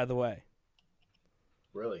 20th, by the way.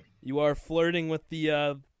 Really? You are flirting with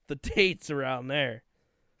the dates around there.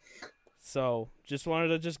 So, just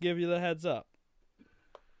wanted to give you the heads up.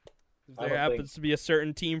 If I there don't happens to be a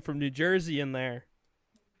certain team from New Jersey in there.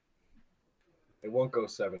 It won't go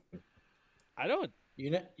 7. I don't.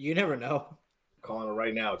 You never know. Calling it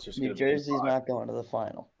right now. It's just New going to be Jersey's 5. not going to the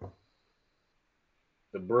final.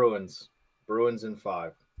 The Bruins in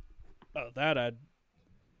 5. Oh, that I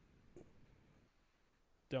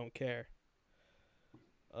don't care.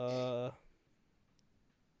 I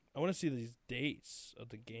want to see these dates of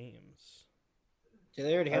the games. Do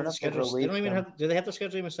they already I have don't the know if they've schedule? They don't released even them. have. Do they have the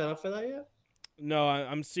schedule even set up for that yet? No,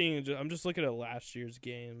 I'm seeing. I'm just looking at last year's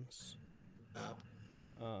games.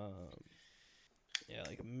 Oh. Yeah,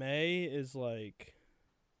 like May is like.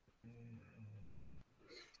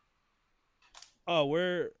 Oh,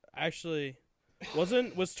 we're actually was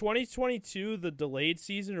 2022 the delayed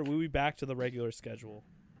season, or were we back to the regular schedule?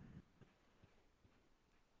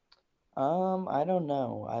 I don't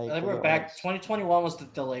know. I think forget we're what back. it's- 2021 was the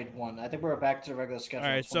delayed one. I think we're back to the regular schedule.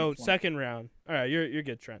 All right, in so 2020. second round. All right, you're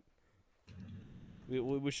good, Trent.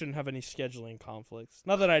 We shouldn't have any scheduling conflicts.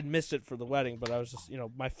 Not that I'd missed it for the wedding, but I was just,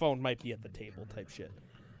 my phone might be at the table type shit.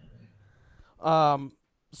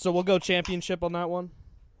 So we'll go championship on that one.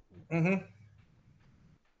 Mm-hmm.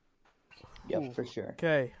 Yep, for sure.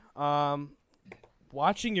 Okay.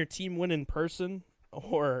 Watching your team win in person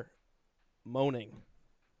or moaning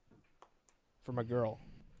from a girl.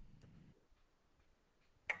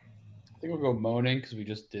 I think we'll go moaning because we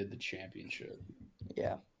just did the championship.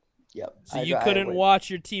 Yeah. Yep. So you couldn't watch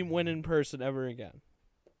your team win in person ever again.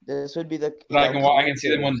 This would be the. But I can see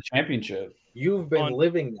them win the championship. You've been On-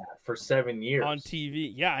 living that for 7 years. On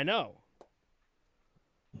TV. Yeah, I know.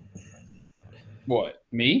 What,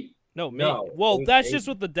 me? No, me. No, Well, it- that's it- just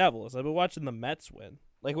with the Devils. I've been watching the Mets win.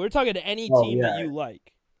 Like, we're talking to any Oh, team yeah. that you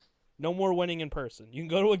like. No more winning in person. You can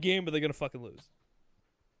go to a game, but they're going to fucking lose.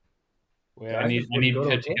 Wait, Guys I need just wouldn't go to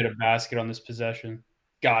a Pitt to get a basket on this possession.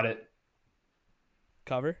 Got it.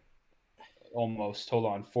 Cover? Almost. Hold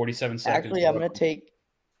on. 47 seconds. Actually, I'm gonna take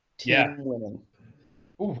team Yeah. winning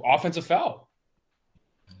Ooh, offensive foul.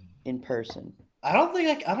 in person. I don't think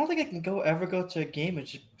I can ever go to a game and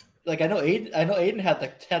just, like I know Aiden had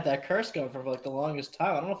that curse going for like the longest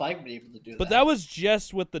time. I don't know if I could be able to do that. But that was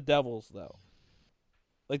just with the Devils, though.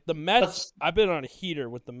 Like, the Mets, I've been on a heater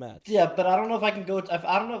with the Mets. Yeah, but I don't know if I can go.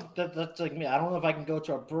 I don't know if that's like me. I don't know if I can go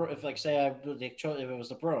to if like say if it was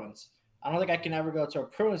the Bruins. I don't think I can ever go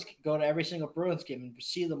to every single Bruins game and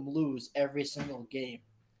see them lose every single game.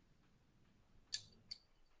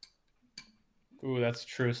 Ooh, that's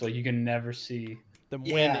true. So like, you can never see Them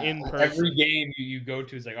Yeah, win in person. every game you go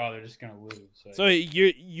to is like, oh, they're just gonna lose. Like, So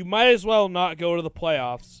you might as well not go to the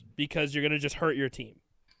playoffs because you're going to just hurt your team.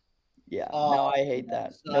 Yeah. Oh, no, I hate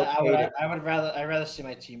that. So Nope, hate it. I'd rather see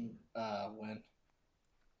my team win.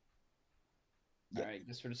 all right,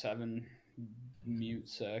 guess we're just having mute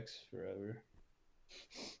sex forever.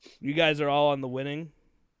 You guys are all on the winning.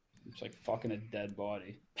 It's like fucking a dead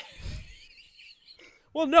body.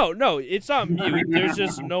 Well, no, it's not mute. There's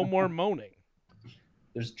just no more moaning.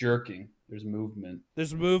 There's jerking. There's movement.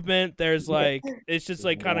 There's movement. There's like, it's just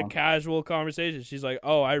like kind of Yeah. casual conversation. She's like,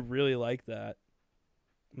 oh, I really like that.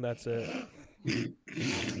 And that's it. It's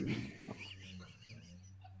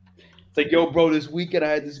like, yo, bro, this weekend I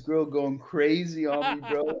had this girl going crazy on me,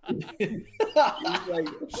 bro.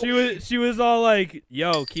 She was all like,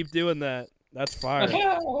 yo, keep doing that. That's fire.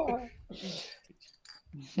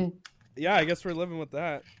 Yeah, I guess we're living with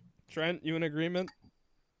that. Trent, you in agreement?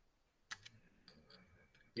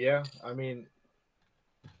 Yeah, I mean,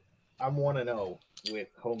 I'm 1-0 with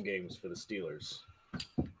home games for the Steelers.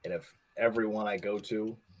 And if everyone I go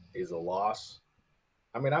to is a loss,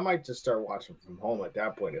 I mean, I might just start watching from home at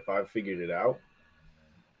that point if I've figured it out.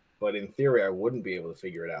 But in theory, I wouldn't be able to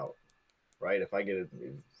figure it out, right? If I get it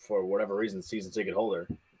for whatever reason, season ticket holder,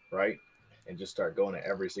 right? And just start going to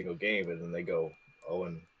every single game, and then they go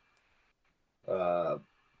 0-9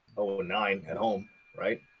 at home,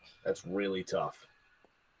 right? That's really tough.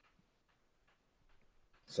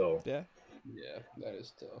 So Yeah. Yeah, that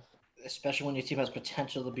is tough. Especially when your team has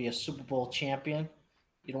potential to be a Super Bowl champion,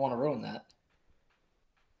 you don't want to ruin that.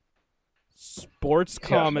 Sports yeah,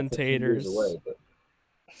 commentators 2 years away, but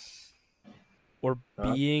or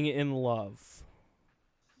Huh? being in love.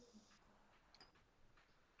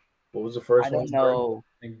 what was the first I one? don't know.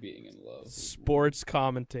 I think being in love. Sports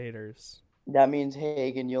commentators. That means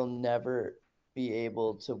Hagen, you'll never be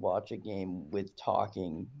able to watch a game with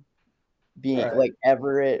talking. Being Right. like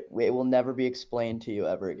Everett, it will never be explained to you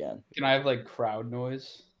ever again. Can I have like crowd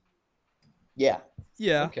noise? Yeah.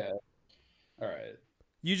 Yeah. Okay. All right.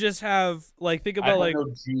 You just have like think I about don't like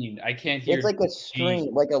know Gene. I can't hear. It's like a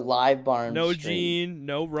stream, like a live barn. no stream. Gene,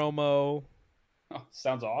 no Romo, Oh,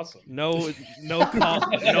 sounds awesome. no no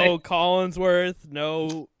Collinsworth,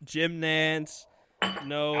 no Jim Nance, Al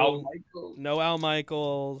no Michaels. Al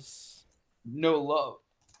Michaels. No love.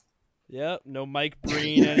 Yep, no Mike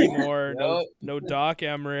Breen anymore. Yep. No Doc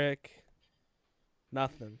Emmerich.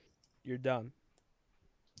 Nothing. You're done.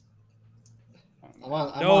 I'm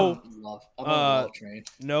on No, love. I'm on the love train.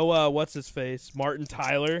 No what's his face? Martin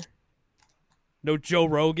Tyler. No Joe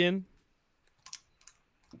Rogan.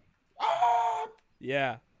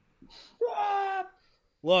 Yeah.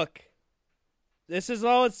 Look, this is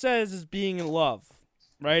all it says is being in love,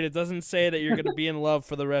 right? It doesn't say that you're going to be in love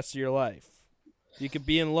for the rest of your life. You could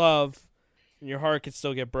be in love and your heart could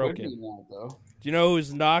still get Could broken. be that, though. Do you know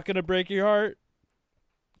who's not going to break your heart?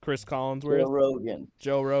 Chris Collinsworth, Joe Rogan.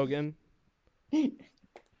 Joe Rogan.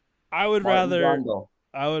 I would Martin rather Brundle.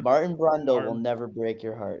 I would Martin Brundle will Martin- never break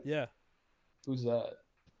your heart. yeah, Who's that?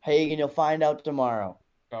 Hagen, you'll find out tomorrow.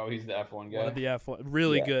 Oh, he's the F1 guy. one of the F1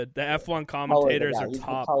 really Yeah. good. The F1 commentators guy. are He's the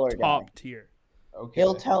top color guy. tier. Okay.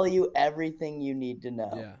 He'll tell you everything you need to know.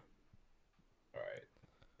 Yeah. All right.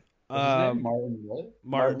 What's his name? Um, Martin what?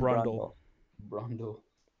 Martin Brundle. Brundle.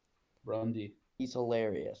 Brundy. He's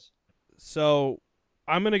hilarious. So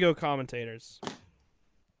I'm gonna go commentators.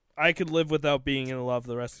 I could live without being in love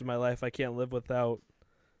the rest of my life. I can't live without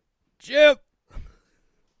Jim.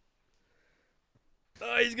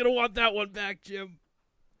 Oh, he's gonna want that one back, Jim.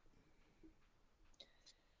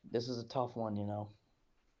 This is a tough one, you know.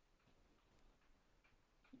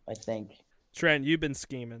 I think. Trent, you've been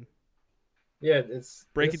scheming. Yeah,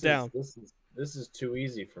 Break it down. This is too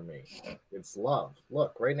easy for me. It's love.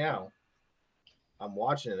 Look, right now, I'm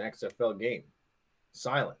watching an XFL game.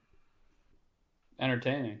 Silent.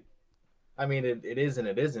 Entertaining. I mean, it is and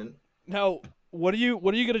it isn't. Now, what are you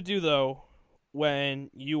gonna do though when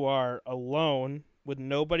you are alone with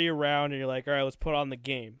nobody around and you're like, all right, let's put on the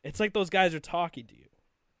game? It's like those guys are talking to you.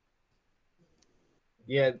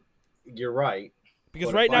 Yeah, you're right. Because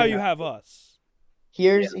But right if now I you have have us.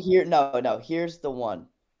 Here's the one.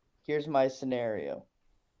 Here's my scenario.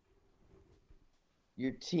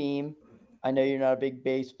 Your team, I know you're not a big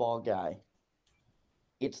baseball guy.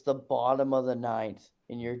 It's the bottom of the ninth,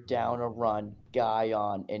 and you're down a run, guy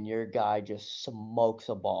on, and your guy just smokes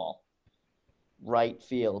a ball. Right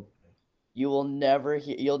field. You will never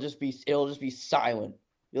hear. It'll just be silent.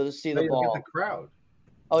 You'll just see No, the you'll ball. get the crowd.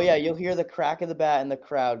 Oh yeah, you'll hear the crack of the bat and the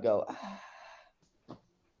crowd go. "Ah."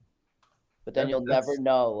 But then you'll That's- never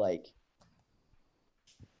know. Like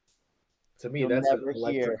To me, You'll that's never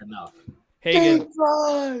electric hear. enough.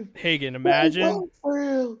 Hagen, imagine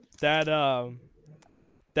that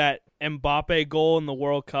that Mbappe goal in the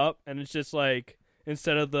World Cup, and it's just like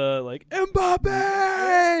instead of the like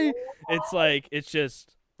Mbappe,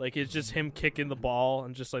 it's just him kicking the ball,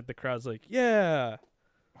 and just like the crowd's like, yeah.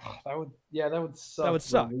 That would suck. That would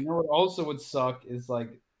suck. You know what also would suck is like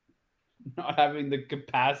not having the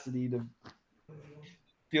capacity to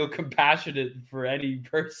feel compassionate for any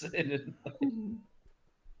person.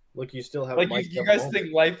 Look, you still have Like mic'd you up guys moments.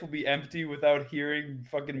 think life will be empty without hearing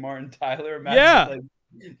fucking Martin Tyler? Imagine, Yeah. like,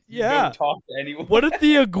 you Yeah. don't talk to anyone. What if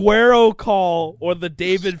the Aguero call or the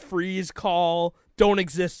David Freeze call don't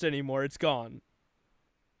exist anymore? It's gone.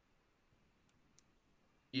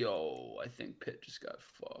 Yo, I think Pitt just got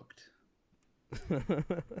fucked.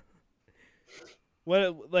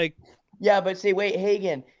 What, like, Yeah, but see, wait,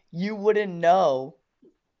 Hagen, you wouldn't know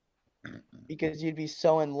because you'd be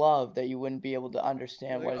so in love that you wouldn't be able to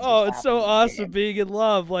understand what. oh, it's so awesome Game. being in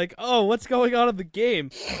love. Like, oh, what's going on in the game?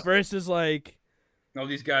 Versus like, No,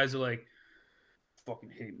 these guys are like,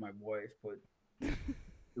 fucking hate my wife, but it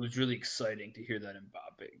was really exciting to hear that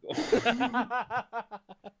Mbappe go.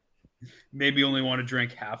 Maybe only want to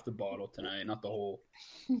drink half the bottle tonight, not the whole.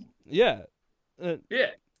 yeah, Yeah.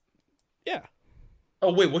 yeah,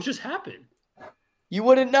 Oh wait, what just happened? You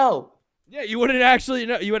wouldn't know. yeah. You wouldn't actually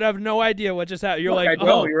know. You would have no idea what just happened. You're Look, like, I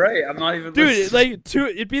know, oh, you're right. I'm not even. dude,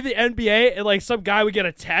 it'd be the NBA, and like some guy would get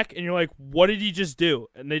a tech, and you're like, what did he just do?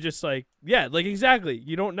 And they just like, yeah, like exactly.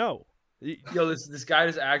 You don't know. Yo, this guy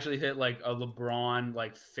just actually hit like a LeBron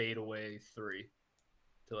like fadeaway three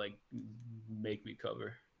to like make me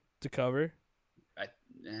cover. To cover.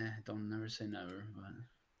 Don't never say never, but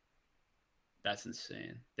that's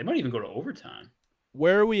insane. They might even go to overtime.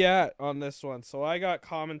 Where are we at on this one? So I got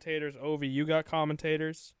commentators. Ovi, you got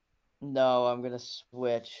commentators. No, I'm gonna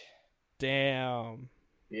switch. Damn.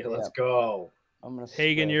 Yeah, let's go. I'm gonna.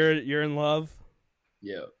 Hagen, switch. you're in love.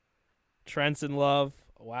 Yeah. Trent's in love.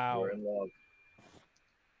 Wow, We're in love.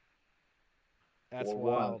 that's 4-1.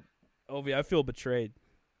 wild. Ovi, I feel betrayed.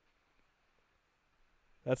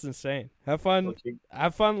 That's insane. Have Look, you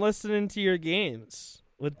fun listening to your games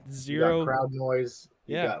with got zero. crowd noise.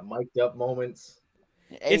 You Yeah. got mic'd up moments.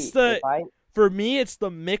 Hey, It's the- if I- For me, it's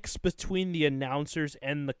the mix between the announcers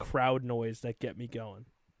and the crowd noise that get me going.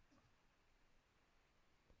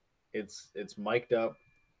 It's mic'd up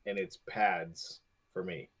and it's pads for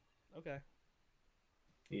me. Okay.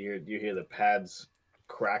 You hear the pads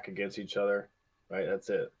crack against each other, right? That's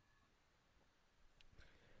it.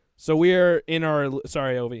 So we are in our.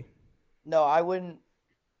 Sorry, Ovi. No, I wouldn't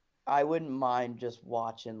mind just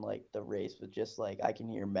watching like the race with just like I can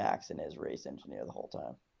hear Max and his race engineer the whole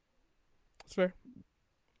time. That's fair.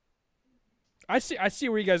 I see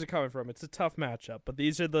where you guys are coming from. It's a tough matchup, but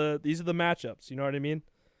these are the matchups. You know what I mean?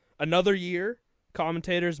 Another year,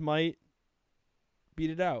 commentators might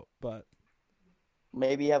beat it out, but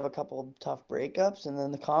Maybe have a couple tough breakups, and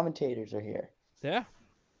then the commentators are here. yeah.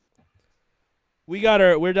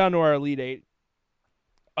 We're down to our Elite Eight.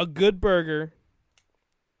 A good burger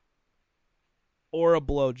or a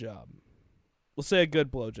blowjob. We'll say a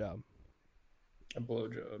good blowjob. A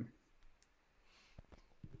blowjob.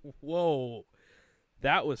 Whoa.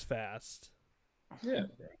 That was fast. Yeah.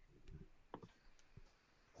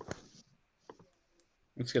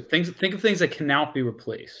 Let's get things. Think of things that cannot be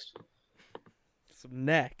replaced. Some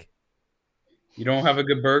neck. You don't have a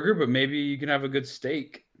good burger, but maybe you can have a good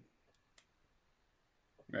steak.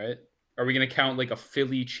 Right? Are we gonna count like a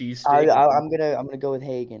Philly cheesesteak? I'm gonna go with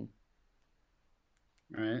Hagen.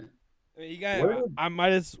 Right? I mean, you guys, Where did- I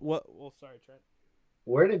might as well. Well, sorry, Trent.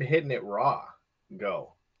 Where did Hitting It Raw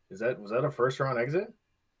go? Was that a first round exit?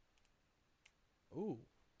 Ooh,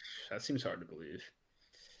 That seems hard to believe.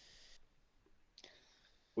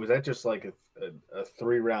 Was that just like a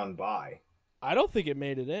 3-round bye? I don't think it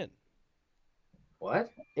made it in.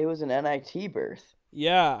 What? It was an NIT berth.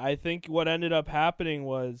 Yeah, I think what ended up happening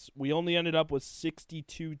was we only ended up with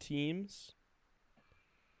 62 teams.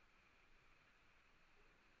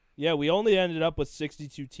 Yeah, we only ended up with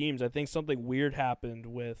 62 teams. I think something weird happened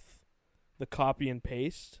with the copy and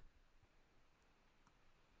paste.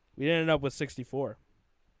 We ended up with 64.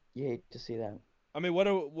 You hate to see that. I mean, what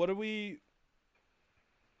do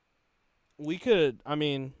we could, I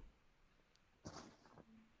mean,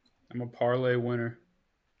 I'm a parlay winner.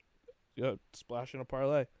 yeah, splash in a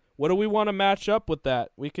parlay. What do we want to match up with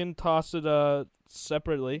that? We can toss it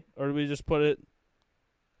separately, or do we just put it?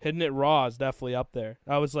 Hitting It Raw is definitely up there.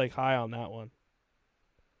 I was like high on that one.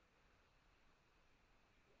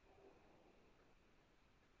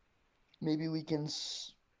 Maybe we can.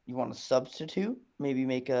 You want to substitute? Maybe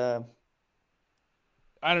make a.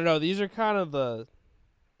 I don't know. These are kind of the.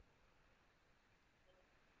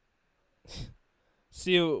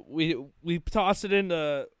 See, we toss it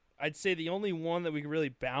into. I'd say the only one that we can really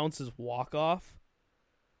bounce is Walk Off.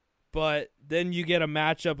 But then you get a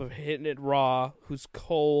matchup of Hitting It Raw, who's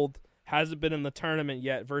cold, hasn't been in the tournament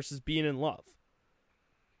yet, versus Being in Love.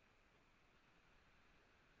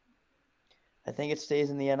 I think it stays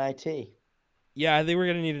in the NIT. Yeah, I think we're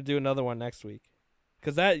gonna need to do another one next week,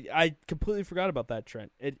 because that I completely forgot about that,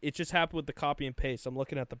 Trent. It just happened with the copy and paste. I'm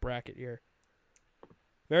looking at the bracket here.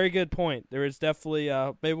 Very good point. There is definitely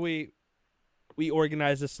maybe we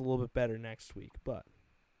organize this a little bit better next week, but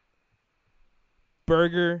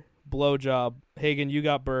burger, blowjob. Hagen, you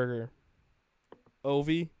got burger.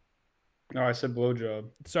 Ovi, No, I said blowjob.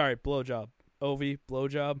 sorry, blowjob. Ovi,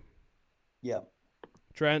 blowjob. Yep.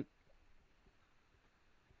 Trent,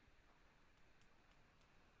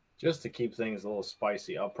 Just to keep things a little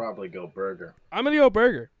spicy, I'll probably go burger. I'm gonna go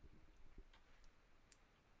burger.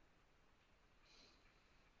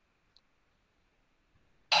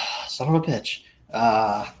 Son of a bitch.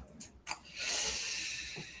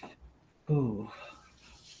 Ooh.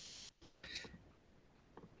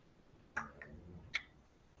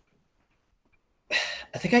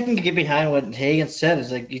 I think I can get behind what Hagen said.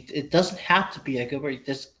 Is like it doesn't have to be a good burger.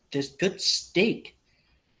 There's good steak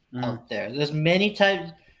out there. There's many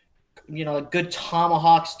types. You know, a good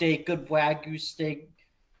tomahawk steak, good wagyu steak.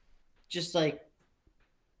 Just like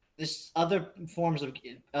there's other forms. I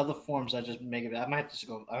just make it. I might have to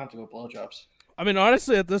go. I have to go blowjobs. I mean,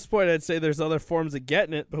 honestly, at this point, I'd say there's other forms of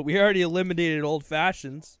getting it, but we already eliminated old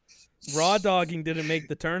fashions. Raw dogging didn't make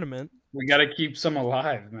the tournament. We got to keep some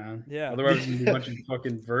alive, man. Yeah. Otherwise, we're going to be a bunch of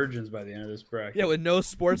fucking virgins by the end of this bracket. Yeah, with no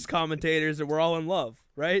sports commentators, and we're all in love,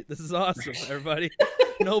 right? This is awesome, everybody.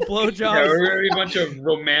 No Yeah, blowjobs. we're going to be a bunch of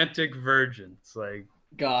romantic virgins. Like,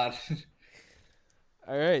 God.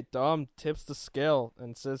 All right, Dom tips the scale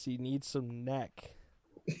and says he needs some neck.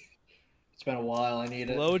 It's been a while. I need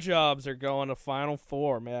it. Blowjobs are going to Final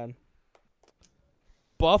Four, man.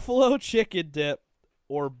 Buffalo chicken dip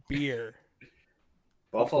or beer?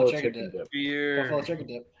 Buffalo chicken chicken dip. beer. Buffalo chicken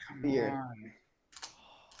dip. Come Beer. on.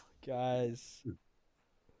 Guys,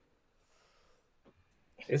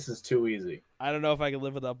 This is too easy. I don't know if I can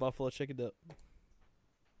live without buffalo chicken dip.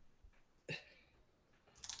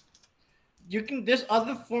 You can. There's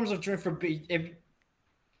other forms of drink for beer. If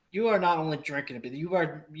you are not only drinking it, but you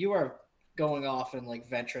are going off and like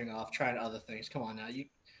venturing off, trying other things. Come on now, you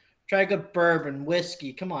try a good bourbon,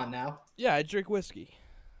 whiskey. Come on now. Yeah, I drink whiskey.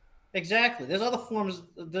 Exactly. There's other forms.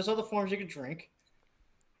 There's other forms you can drink,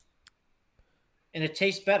 and it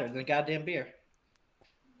tastes better than goddamn beer.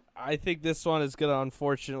 I think this one is going to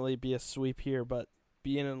unfortunately be a sweep here, but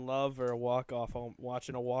Being in Love or a walk-off, I'm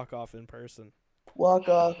watching a walk-off in person. Walk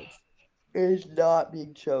off is not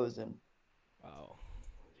being chosen. Wow.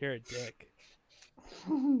 You're a dick.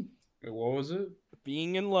 Wait, what was it?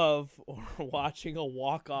 Being in Love or watching a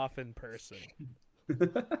walk-off in person.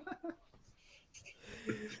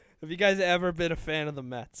 Have you guys ever been a fan of the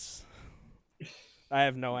Mets? I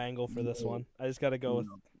have no angle for this one. I just got to go with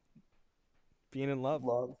Being in Love.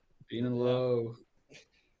 Love. Being in love.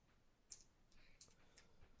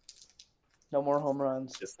 No more home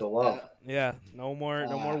runs. Just the love. Yeah, no more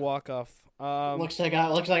walk-off. Looks like I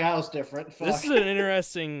was different. Fuck. This is an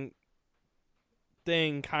interesting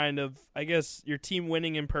thing, kind of. I guess your team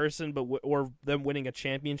winning in person, but or them winning a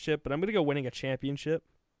championship. But I'm gonna go winning a championship.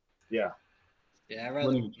 Yeah. Yeah, I'd rather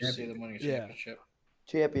Winning see them winning a Yeah. championship.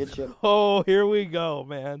 Championship. Oh, here we go,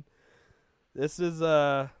 man. This is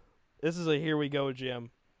a here we go,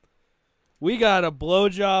 Jim. We got a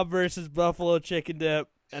blowjob versus Buffalo Chicken Dip,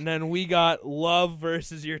 and then we got love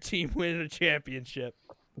versus your team winning a championship.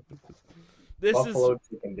 This Buffalo is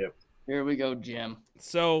Chicken Dip. Here we go, Jim.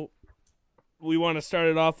 so. We want to start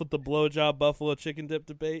it off with the blowjob Buffalo Chicken Dip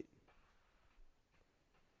debate.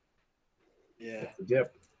 Yeah. The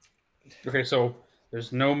dip. Okay, so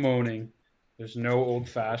there's no moaning. There's no old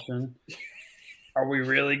fashioned. Are we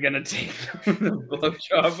really gonna take the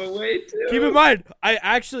blowjob away too? Keep in mind,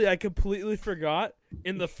 I completely forgot.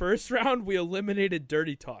 In the first round, we eliminated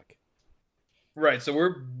dirty talk. Right, so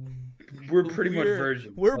we're pretty much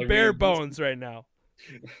virgins. We're Like, bare bones right now.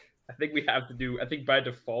 I think we have to do. I think by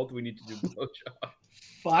default we need to do blowjob.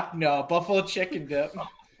 Fuck no. Buffalo chicken dip.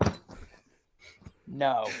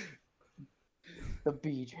 No. The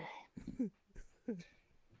BJ.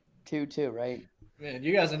 2-2, right? Man,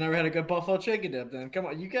 you guys have never had a good buffalo chicken dip then. Come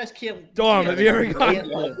on. You guys can't. Dom, have you ever can't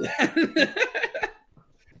gone? live.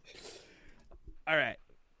 All right.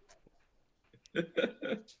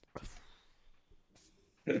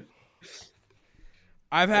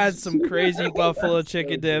 I've had some crazy buffalo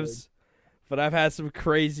chicken dips, but I've had some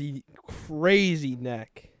crazy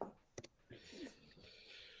neck.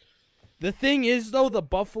 The thing is, though, the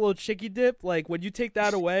buffalo chicken dip, like, when you take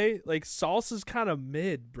that away, like, salsa's kind of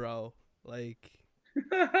mid, bro. Like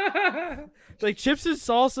chips and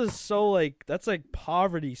salsa is so, like, that's like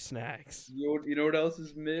poverty snacks. You know what else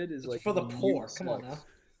is mid? Is It's like for the mute poor. Come on sex.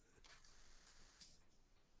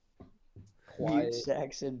 now. Quiet. Mute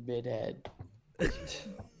sex and midhead.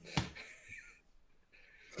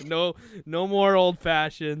 No more old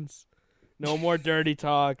fashions. No more dirty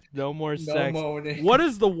talk. No more No sex. moaning. What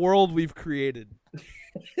is the world we've created?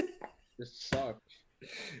 This sucks.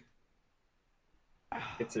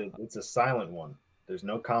 It's a silent one. There's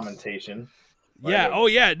no commentation. Yeah. Right. Oh,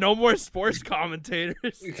 yeah. No more sports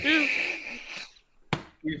commentators, too.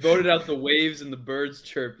 We voted out the waves and the birds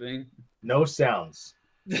chirping. No sounds.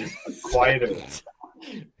 Quieter.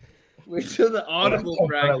 Wait till the audible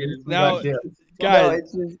bracket is Now- Dip. No,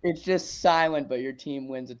 Guys. it's just silent, but your team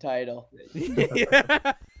wins a title.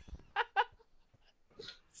 Yeah.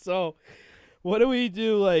 So, what do we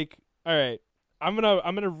do? Like, all right, I'm gonna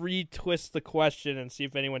retwist the question and see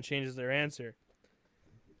if anyone changes their answer.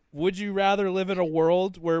 Would you rather live in a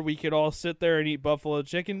world where we could all sit there and eat buffalo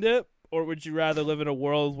chicken dip, or would you rather live in a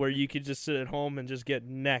world where you could just sit at home and just get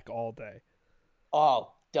neck all day?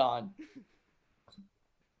 Oh, done.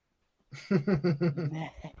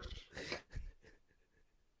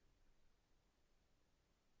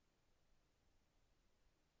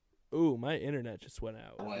 Ooh, my internet just went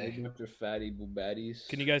out. Way. Dr. Fatty Boobatties.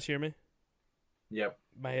 Can you guys hear me? Yep.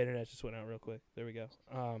 My internet just went out real quick. There we go.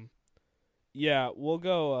 Yeah, we'll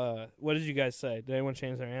go. What did you guys say? Did anyone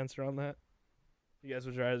change their answer on that? You guys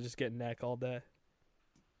would rather just get neck all day?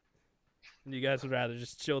 You guys would rather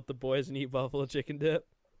just chill with the boys and eat buffalo chicken dip?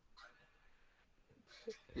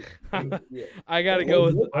 Yeah. I gotta go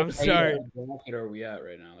with. I'm sorry. What bracket are we at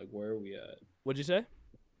right now? Like, where are we at? What'd you say?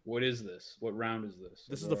 What is this? What round is this?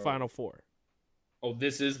 This is Where the are final four. we? Oh,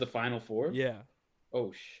 this is the final four? Yeah,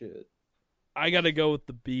 Oh, shit. I gotta go with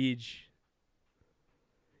the beach.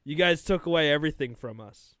 You guys took away everything from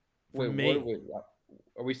us. Wait, From me. wait.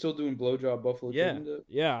 Are we still doing blowjob buffalo Yeah, chicken dip?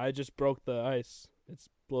 yeah. I just broke the ice. It's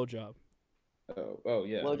blowjob. Oh,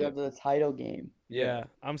 yeah. Look up to the title game. Yeah,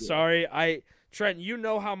 I'm Yeah. sorry. Trent, you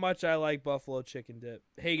know how much I like buffalo chicken dip.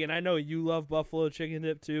 Hagen, I know you love buffalo chicken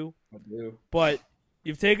dip too, I do. but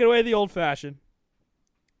you've taken away the old fashioned.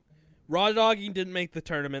 Raw dogging didn't make the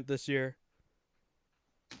tournament this year.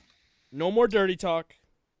 No more dirty talk.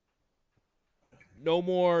 No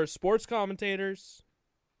more sports commentators.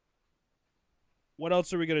 What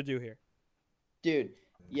else are we gonna do here? Dude,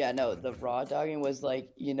 yeah, no, the raw dogging was like,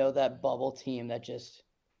 that bubble team that just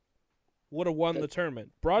Would have won The- the tournament.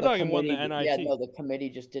 Raw the dogging won the committee- NIT. Yeah, no, the committee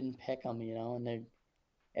just didn't pick them, and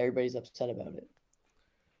everybody's upset about it.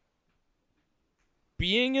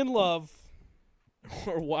 Being in love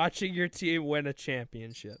or watching your team win a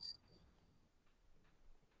championship.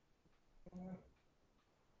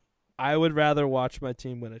 I would rather watch my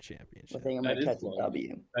team win a I championship. think I'm That gonna is catch a love.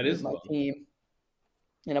 W. That with is my love. team,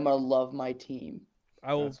 and I'm gonna love my team.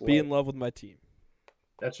 I will That's be love. in love with my team.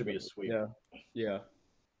 That should be a sweep. Yeah. Yeah.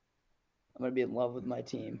 I'm gonna be in love with my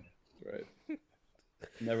team. Right.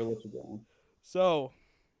 Never let you down. So,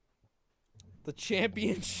 the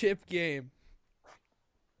championship game.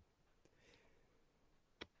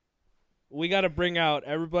 we got to bring out.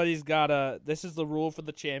 Everybody's got to. This is the rule for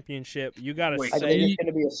the championship. You got to Wait, I say think it. it's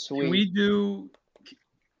gonna be a sweep.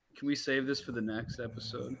 Can we save this for the next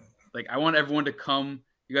episode? Like, I want everyone to come.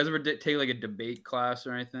 You guys ever take like a debate class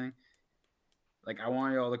or anything? Like, I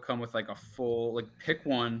want y'all to come with like a full, like, pick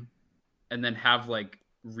one, and then have like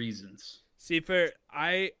reasons. See, fair.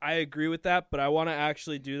 I agree with that, but I want to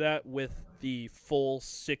actually do that with the full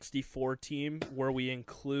 64 team, where we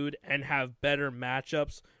include and have better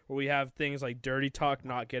matchups, where we have things like dirty talk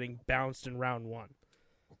not getting bounced in round one.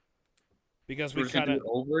 Because we We're just gonna kind do of it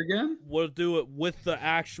over again. we'll do it with the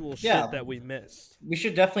actual Yeah. shit that we missed. We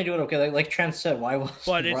should definitely do it. Okay, like Trent said, why was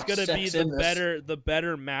But it's Russ gonna be Sex the in this?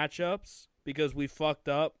 better matchups because we fucked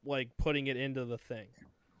up like putting it into the thing.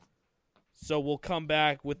 So we'll come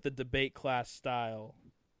back with the debate class style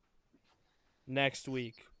next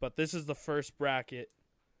week. But this is the first bracket.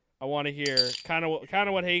 I want to hear kind of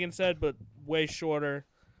what Hagen said, but way shorter.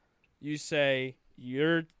 You say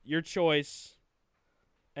your choice,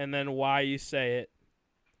 and then why you say it.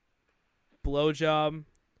 Blowjob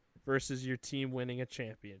versus your team winning a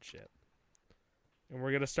championship. And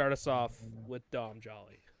we're gonna start us off with Dom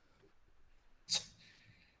Jolly.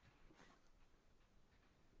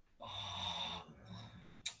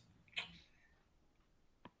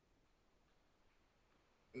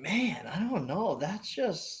 Man, I don't know. That's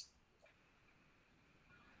just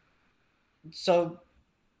so.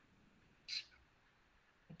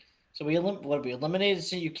 So we eliminated.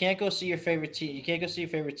 So you can't go see your favorite team. You can't go see your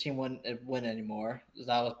favorite team win anymore.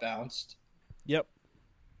 That was bounced. Yep.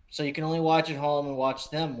 So you can only watch at home and watch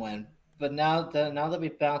them win. But now that we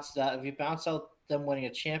bounced that, if you bounce out them winning a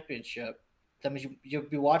championship, that means you'll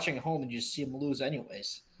be watching at home and you see them lose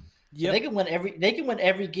anyways. So Yep. they can win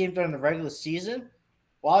every game during the regular season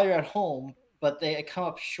while you're at home, but they come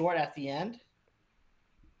up short at the end.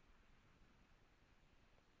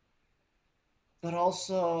 But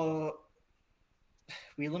also,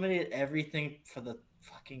 we eliminated everything for the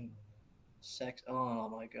fucking sex. Oh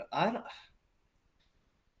my god, I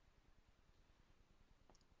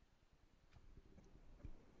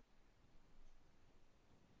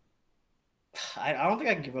don't think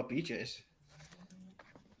I can give up BJ's.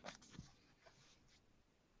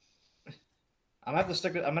 I'm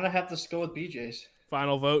gonna have to go with BJ's.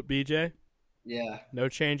 Final vote, BJ. Yeah, No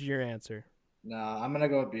change in your answer. no, I'm gonna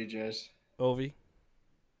go with BJ's. Ovi.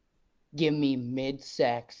 Give me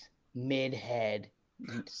mid-sex, mid-head,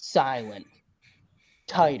 silent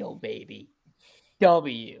title, baby.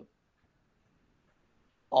 W.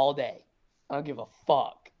 All day. I don't give a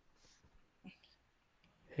fuck.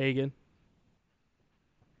 Hagen.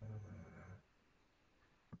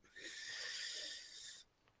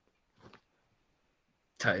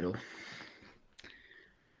 Title.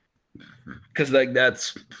 Because like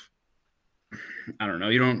that's, I don't know.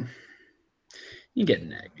 You can get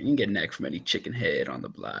neck. You can get neck from any chicken head on the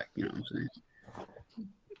block. You know what I'm saying?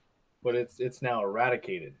 But it's now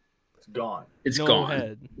eradicated. It's gone. It's no gone.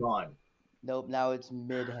 head. Gone. Nope, now it's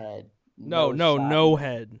mid-head. No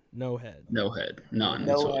head. No head. No head. None.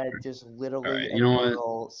 No whatsoever. head, just literally All right, a you know what?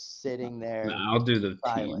 girl sitting there. Nah, I'll do the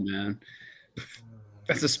Silent. team, man.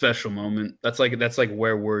 That's a special moment. That's like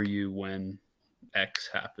where were you when X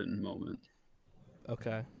happened moment.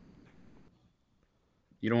 Okay.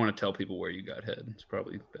 You don't want to tell people where you got head. It's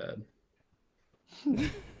probably bad.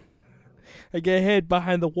 I get hid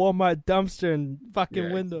behind the Walmart dumpster in fucking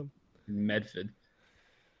Yeah. Wyndham. Medford.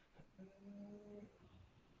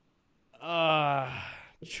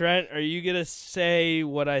 Trent, are you gonna say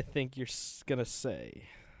what I think you're gonna say?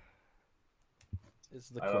 Is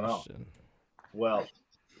the I don't know. question. Well,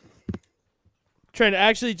 Trent,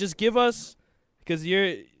 actually, just give us, because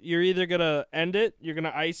you're either gonna end it, you're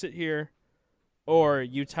gonna ice it here, or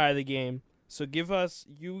you tie the game. So give us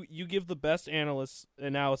you give the best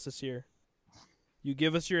analysis here. You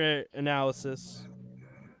give us your analysis,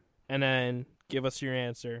 and then give us your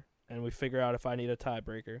answer, and we figure out if I need a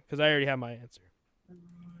tiebreaker, because I already have my answer.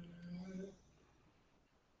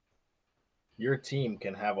 your team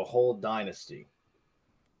can have a whole dynasty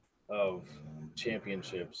of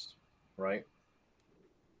championships, right?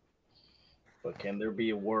 But can there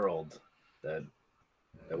be a world that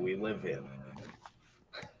we live in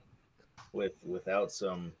without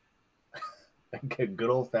some good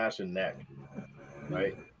old fashioned neck,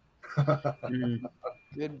 right?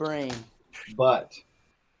 Good brain. But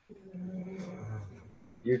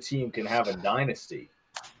your team can have a dynasty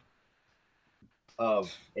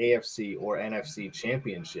of AFC or NFC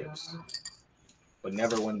championships, but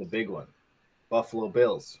never win the big one. Buffalo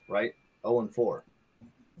Bills, right? 0-4.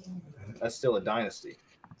 That's still a dynasty.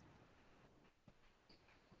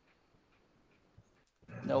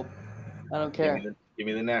 Nope. I don't care. Give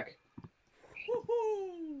me the neck.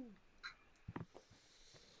 Woohoo!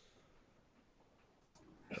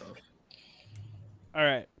 All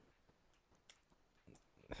right.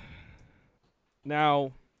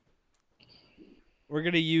 Now we're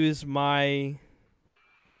gonna use my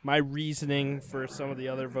reasoning for some of the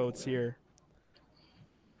other votes here.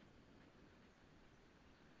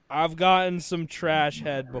 I've gotten some trash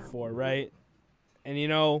head before, right? And you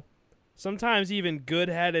know, sometimes even good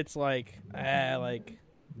head, it's like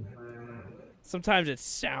sometimes it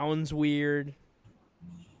sounds weird.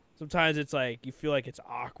 Sometimes it's like you feel like it's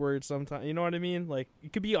awkward. Sometimes, you know what I mean? Like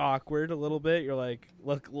it could be awkward a little bit. You're like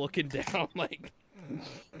looking down, like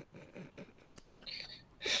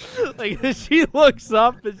like she looks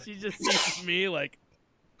up and she just sees me, like.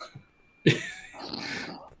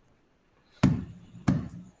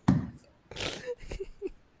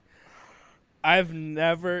 I've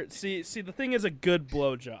never see the thing is a good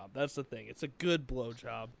blowjob. That's the thing. It's a good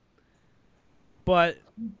blowjob. But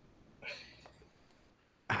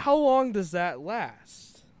how long does that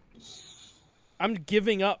last? I'm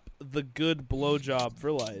giving up the good blowjob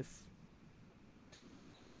for life.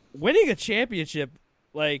 Winning a championship,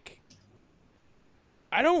 like,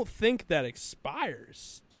 I don't think that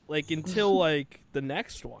expires, like, until like the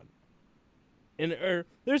next one. And or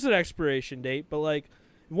there's an expiration date, but like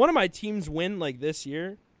one of my teams win like this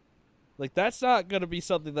year, like that's not gonna be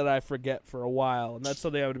something that I forget for a while, and that's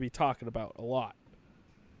something I'm gonna be talking about a lot.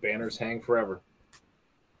 Banners hang forever.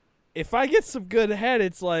 If I get some good head,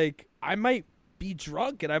 it's like I might be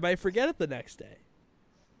drunk and I might forget it the next day.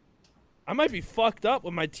 I might be fucked up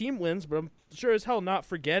when my team wins, but I'm sure as hell not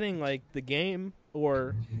forgetting like the game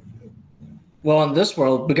or. Well, in this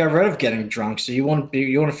world, we got rid of getting drunk, so you want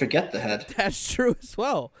to forget the head. That's true as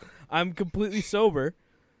well. I'm completely sober,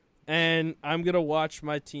 and I'm gonna watch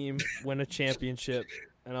my team win a championship,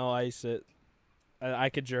 and I'll ice it. I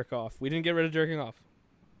could jerk off. We didn't get rid of jerking off.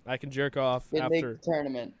 I can jerk off Didn't after make the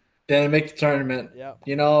tournament. Then make the tournament. Yeah.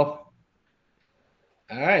 You know.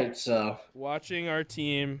 All right, so watching our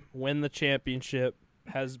team win the championship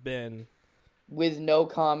has been With no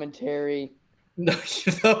commentary. no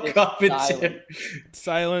It's commentary.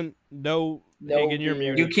 silent. No, No Hagen, you're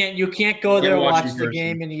beer. muted. You can't go there Can't and watch watch in the person.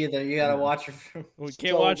 game and either. You gotta watch it. We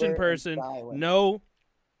can't watch in Sober and person. silent. No.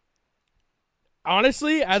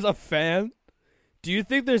 Honestly, as a fan, do you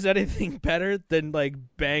think there's anything better than like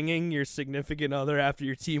banging your significant other after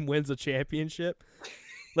your team wins a championship?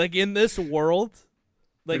 Like in this world,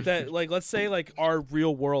 like that, like let's say like our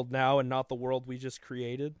real world now and not the world we just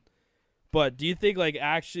created. But do you think like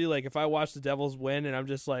actually like if I watch the Devils win and I'm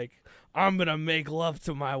just like I'm gonna make love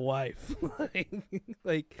to my wife,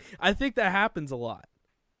 like I think that happens a lot.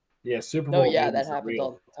 Yeah, Super Bowl. No, yeah, games that are happens real.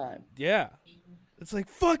 all the time. Yeah. It's like,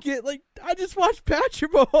 fuck it. Like, I just watched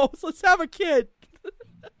Patrick Mahomes. Let's have a kid.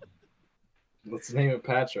 Let's name it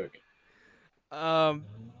Patrick.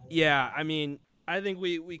 Yeah, I mean, I think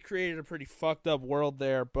we created a pretty fucked up world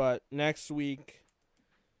there, but next week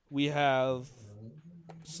we have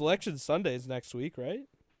Selection Sundays next week, right?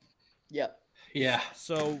 Yep. Yeah.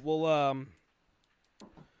 So we'll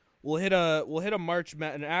hit a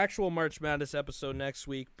an actual March Madness episode next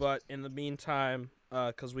week, but in the meantime,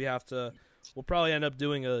 because we'll probably end up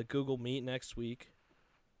doing a Google Meet next week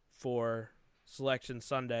for Selection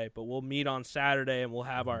Sunday, but we'll meet on Saturday and we'll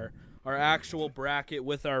have our actual bracket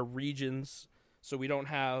with our regions, so we don't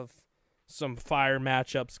have some fire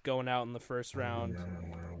matchups going out in the first round.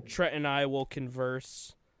 Trent and I will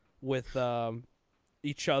converse with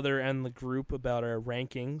each other and the group about our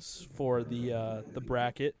rankings for the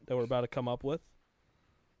bracket that we're about to come up with.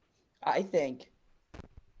 I think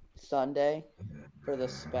Sunday for the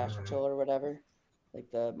special or whatever, like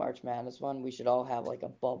the March Madness one, we should all have like a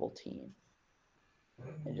bubble team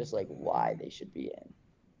and just like why they should be in.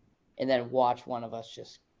 And then watch one of us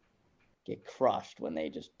just get crushed when they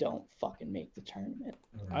just don't fucking make the tournament.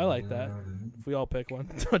 I like that. If we all pick one.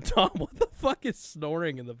 Tom, what the fuck is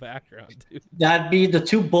snoring in the background, dude? That'd be the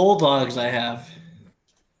two bulldogs I have.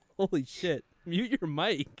 Holy shit. Mute your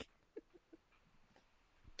mic.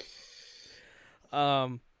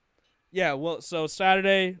 Yeah, well, so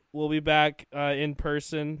Saturday we'll be back in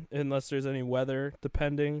person unless there's any weather,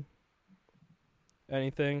 depending.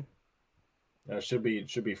 Anything. It should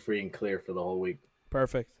be free and clear for the whole week.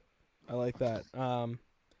 Perfect. I like that. And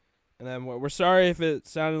then we're sorry if it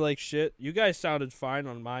sounded like shit. You guys sounded fine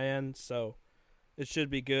on my end, so it should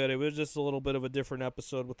be good. It was just a little bit of a different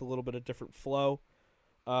episode with a little bit of different flow.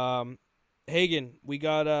 Hagen, we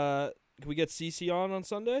got can we get Cece on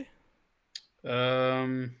Sunday?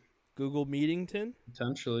 Google Meetington?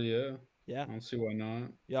 Potentially, yeah. Yeah. I don't see why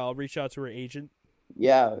not. Yeah, I'll reach out to her agent.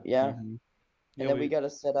 Yeah. Mhm. And Yeah, then we got to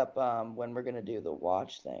set up when we're gonna do the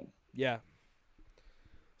watch thing. Yeah.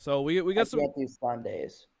 So we I got some can't do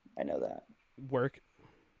Sundays. I know that. work.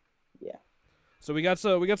 Yeah. So we got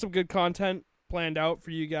some good content planned out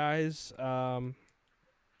for you guys.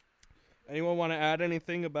 Anyone want to add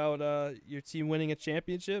anything about your team winning a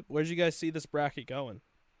championship? Where did you guys see this bracket going?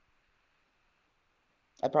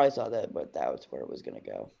 I probably saw that, but that was where it was gonna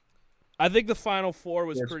go. I think the final four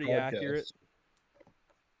was Sports pretty podcast. accurate.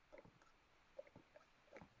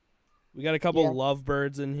 We got a couple Yeah.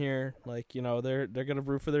 lovebirds in here. Like, you know, they're gonna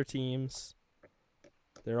root for their teams.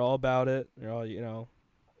 They're all about it. They're all, you know,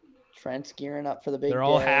 Trent's gearing up for the big. they're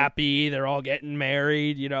all day. happy. They're all getting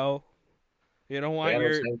married. You know, you don't want Yeah,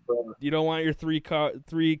 your same forever. you don't want your 3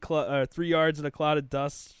 yards in a cloud of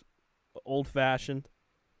dust, old fashioned.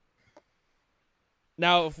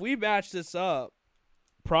 Now, if we match this up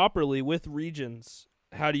properly with regions,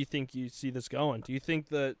 how do you think you see this going? Do you think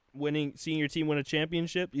that seeing your team win a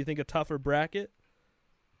championship? Do you think a tougher bracket?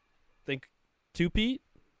 Think two-peat?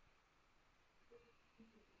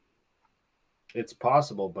 It's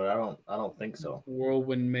possible, but I don't think so.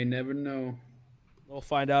 Whirlwind may never know. We'll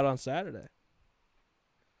find out on Saturday.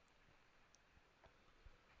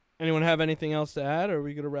 Anyone have anything else to add, or are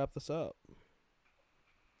we going to wrap this up?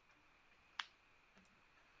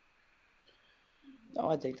 No,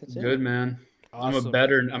 I think that's it. Good, man. I'm a Awesome.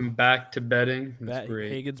 better. I'm back to betting. That's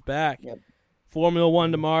great. Hagen's back. Yep. Formula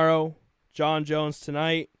One tomorrow. John Jones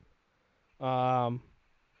tonight. Yeah,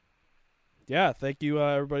 thank you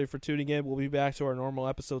everybody for tuning in. We'll be back to our normal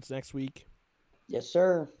episodes next week. Yes,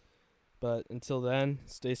 sir. But until then,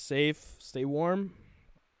 stay safe, stay warm.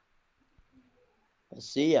 I'll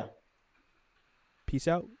see ya. Peace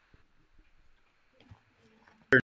out.